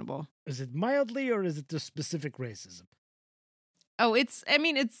questionable. Is it mildly or is it just specific racism? Oh, it's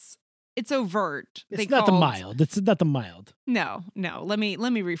overt. It's not the mild. It's not the mild. No. Let me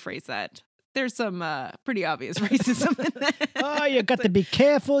rephrase that. There's some pretty obvious racism in that. Oh, you got to be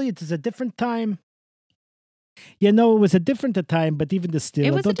careful. It is a different time. You know, it was a different time, but even still,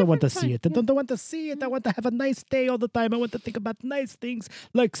 I was a don't want to different see it. I time, don't want to see it. I want to have a nice day all the time. I want to think about nice things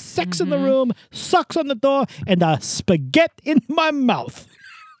like sex in the room, socks on the door, and a spaghetti in my mouth.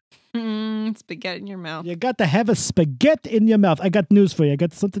 Spaghetti in your mouth. You got to have a spaghetti in your mouth. I got news for you. I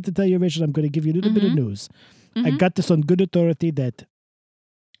got something to tell you, Rachel. I'm going to give you a little bit of news. I got this on good authority that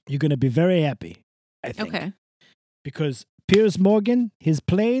you're going to be very happy, I think. Okay. Because Piers Morgan, his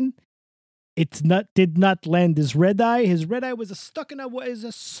plane, did not land his red eye. His red eye was stuck in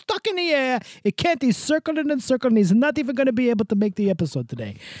the air. It can't. He's circling and circling. He's not even going to be able to make the episode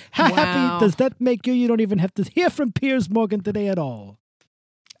today. How Wow. happy does that make you? You don't even have to hear from Piers Morgan today at all.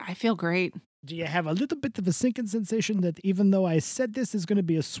 I feel great. Do you have a little bit of a sinking sensation that even though I said this is going to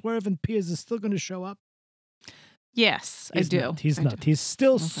be a swerve and Piers is still going to show up? Yes, He's I do. Not. He's I not. do. He's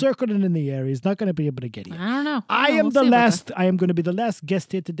still circling in the air. He's not going to be able to get here. I don't know. I am We'll the see about last. I am going to be the last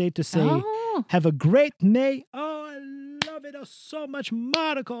guest here today to say, Oh. have a great day. Oh, I love it so much.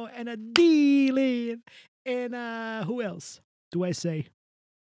 Marco and a Dealin. And who else do I say?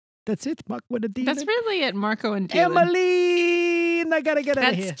 That's it. Marco and a Dealin. That's really it, Marco and Dylan. Emmeline. I got to get out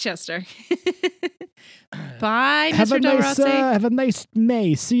of here. That's Chester. Bye, Have Mr. a Del nice, Rossi. have a nice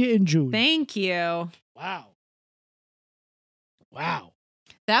May. See you in June. Thank you. Wow. Wow.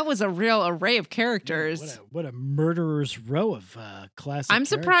 That was a real array of characters. What a murderer's row of classic I'm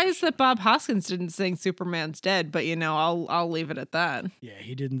surprised characters. that Bob Hoskins didn't sing Superman's Dead, but I'll leave it at that. Yeah,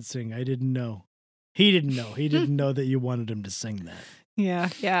 he didn't sing. I didn't know. He didn't know. He didn't know that you wanted him to sing that. Yeah.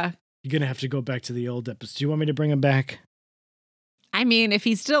 You're going to have to go back to the old episodes. Do you want me to bring him back? I mean, if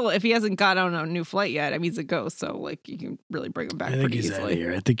he hasn't got on a new flight yet, I mean, he's a ghost, so like you can really bring him back I think pretty he's out of easily.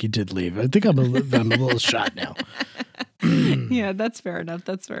 here. I think he did leave. I think I'm a little shot now. Yeah, that's fair enough.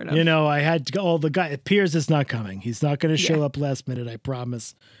 You know, I had all the guy. Piers is not coming. He's not going to show up last minute. I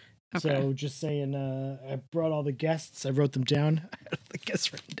promise. Okay. So just saying, I brought all the guests. I wrote them down. I have the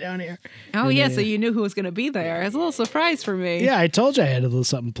guests written down here. Oh And yeah, they- so you knew who was going to be there. It's a little surprise for me. Yeah, I told you I had a little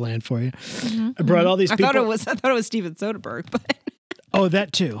something planned for you. I brought all these I people. thought it was Steven Soderbergh, but Oh,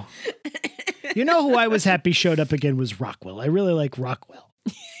 that too. You know who I was happy showed up again was Rockwell. I really like Rockwell.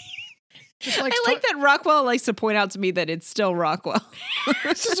 Just I like that Rockwell likes to point out to me that it's still Rockwell.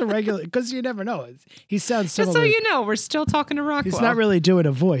 It's just a regular, because you never know. He sounds Just similar. so you know, we're still talking to Rockwell. He's not really doing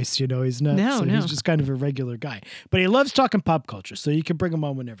a voice, you know. He's not. No. He's just kind of a regular guy. But he loves talking pop culture, so you can bring him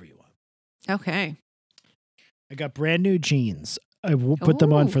on whenever you want. Okay. I got brand new jeans. I put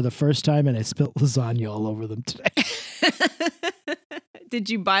them on Ooh. for the first time, and I spilled lasagna all over them today. Did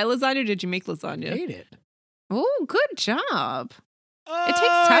you buy lasagna or did you make lasagna? I ate it. Oh, good job. It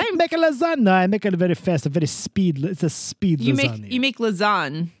takes time. I make a lasagna. I make it very fast, It's a speed You lasagna. make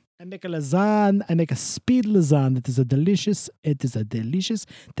lasagna. I make a lasagna. I make a speed lasagna. It is a delicious.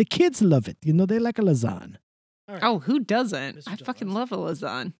 The kids love it. You know, they like a lasagna. All right. Oh, who doesn't? Mr. I Del fucking Rossi. love a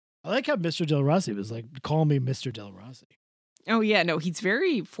lasagna. I like how Mr. Del Rossi was like, call me Mr. Del Rossi. Oh yeah, no, he's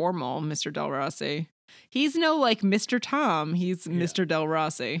very formal, Mr. Del Rossi. He's no like Mr. Tom. He's Mr. Del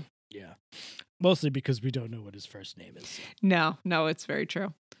Rossi. Yeah. Mostly because we don't know what his first name is. No, it's very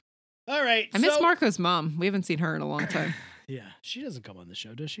true. All right. I miss Marco's mom. We haven't seen her in a long time. Yeah. She doesn't come on the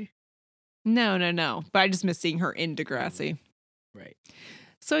show, does she? No. But I just miss seeing her in Degrassi. Right.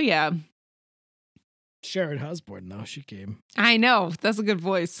 So yeah, Sharon Osbourne, though, she came. I know. That's a good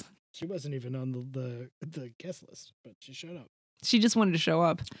voice. She wasn't even on the guest list, but she showed up. She just wanted to show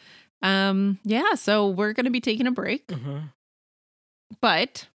up. Yeah, so we're going to be taking a break. Uh-huh.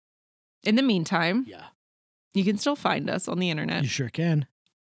 But in the meantime, Yeah. you can still find us on the internet. You sure can.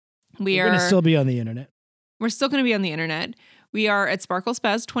 We're going to still be on the internet. We're still going to be on the internet. We are at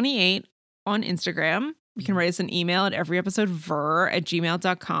SparklesPaz28 on Instagram. You can write us an email at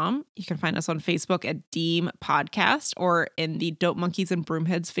everyepisodever@gmail.com. You can find us on Facebook at Deem Podcast or in the Dope Monkeys and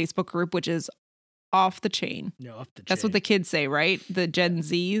Broomheads Facebook group, which is off the chain. No, off the chain. That's what the kids say, right? The Gen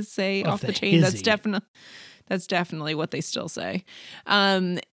Zs say Off off the the chain. hizzy. That's definitely what they still say.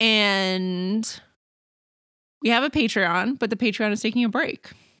 And we have a Patreon, but the Patreon is taking a break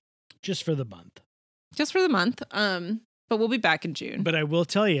Just for the month. just for the month. But we'll be back in June. But I will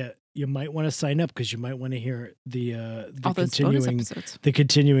tell you, you might want to sign up because you might want to hear the All those bonus continuing episodes. the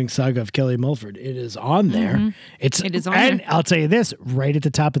continuing saga of Kelly Mulford. It is on there. Mhm. It is on and there. I'll tell you this, right at the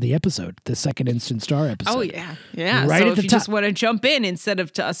top of the episode, the second Instant Star episode. Oh yeah. Right So at if the you top. just want to jump in instead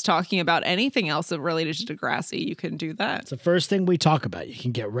of to us talking about anything else that related to Degrassi, you can do that. It's the first thing we talk about. You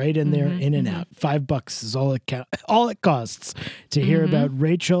can get right in there, Mhm, in and out. $5 is all it costs to hear about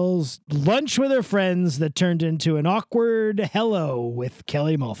Rachel's lunch with her friends that turned into an awkward hello with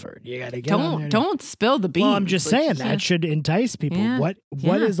Kelly Mulford. You got to get on there. Don't spill the beans. Well, I'm just saying yeah. that should entice people. Yeah, What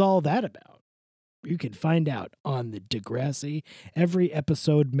yeah. is all that about? You can find out on the Degrassi Every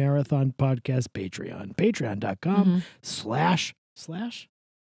Episode Marathon Podcast Patreon. Patreon.com //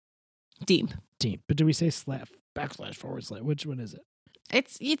 Deep. team. But do we say // Which one is it?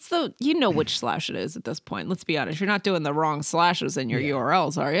 It's the which slash it is at this point. Let's be honest. You're not doing the wrong slashes in your Yeah.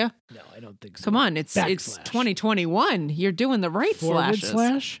 URLs, are you? No, I don't think so. Come on, it's Backslash. 2021. You're doing the right slashes. / You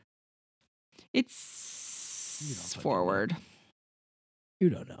don't It's fucking forward. You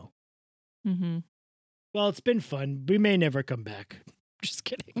don't know. Mm-hmm. Well, it's been fun. We may never come back. Just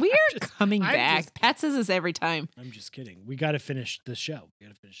kidding. We are coming I'm back. just- Pat says this every time. I'm just kidding. We got to finish the show.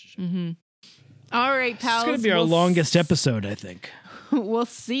 Mm-hmm. All right, pals. It's going to be our longest episode, I think. We'll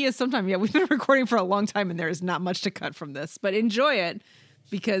see you sometime. Yeah, we've been recording for a long time, and there is not much to cut from this, but enjoy it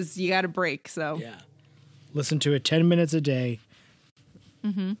because you got a break. So Yeah. Listen to it 10 minutes a day.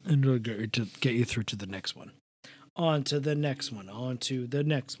 And it'll get you through to the next one. On to the next one. On to the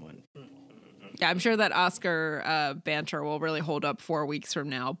next one. yeah, I'm sure that Oscar banter will really hold up 4 weeks from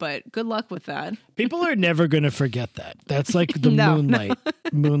now. But good luck with that. People are never going to forget that. That's like the No.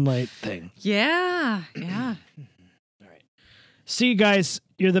 moonlight thing. Yeah. All right. See you guys.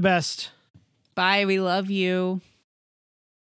 You're the best. Bye. We love you.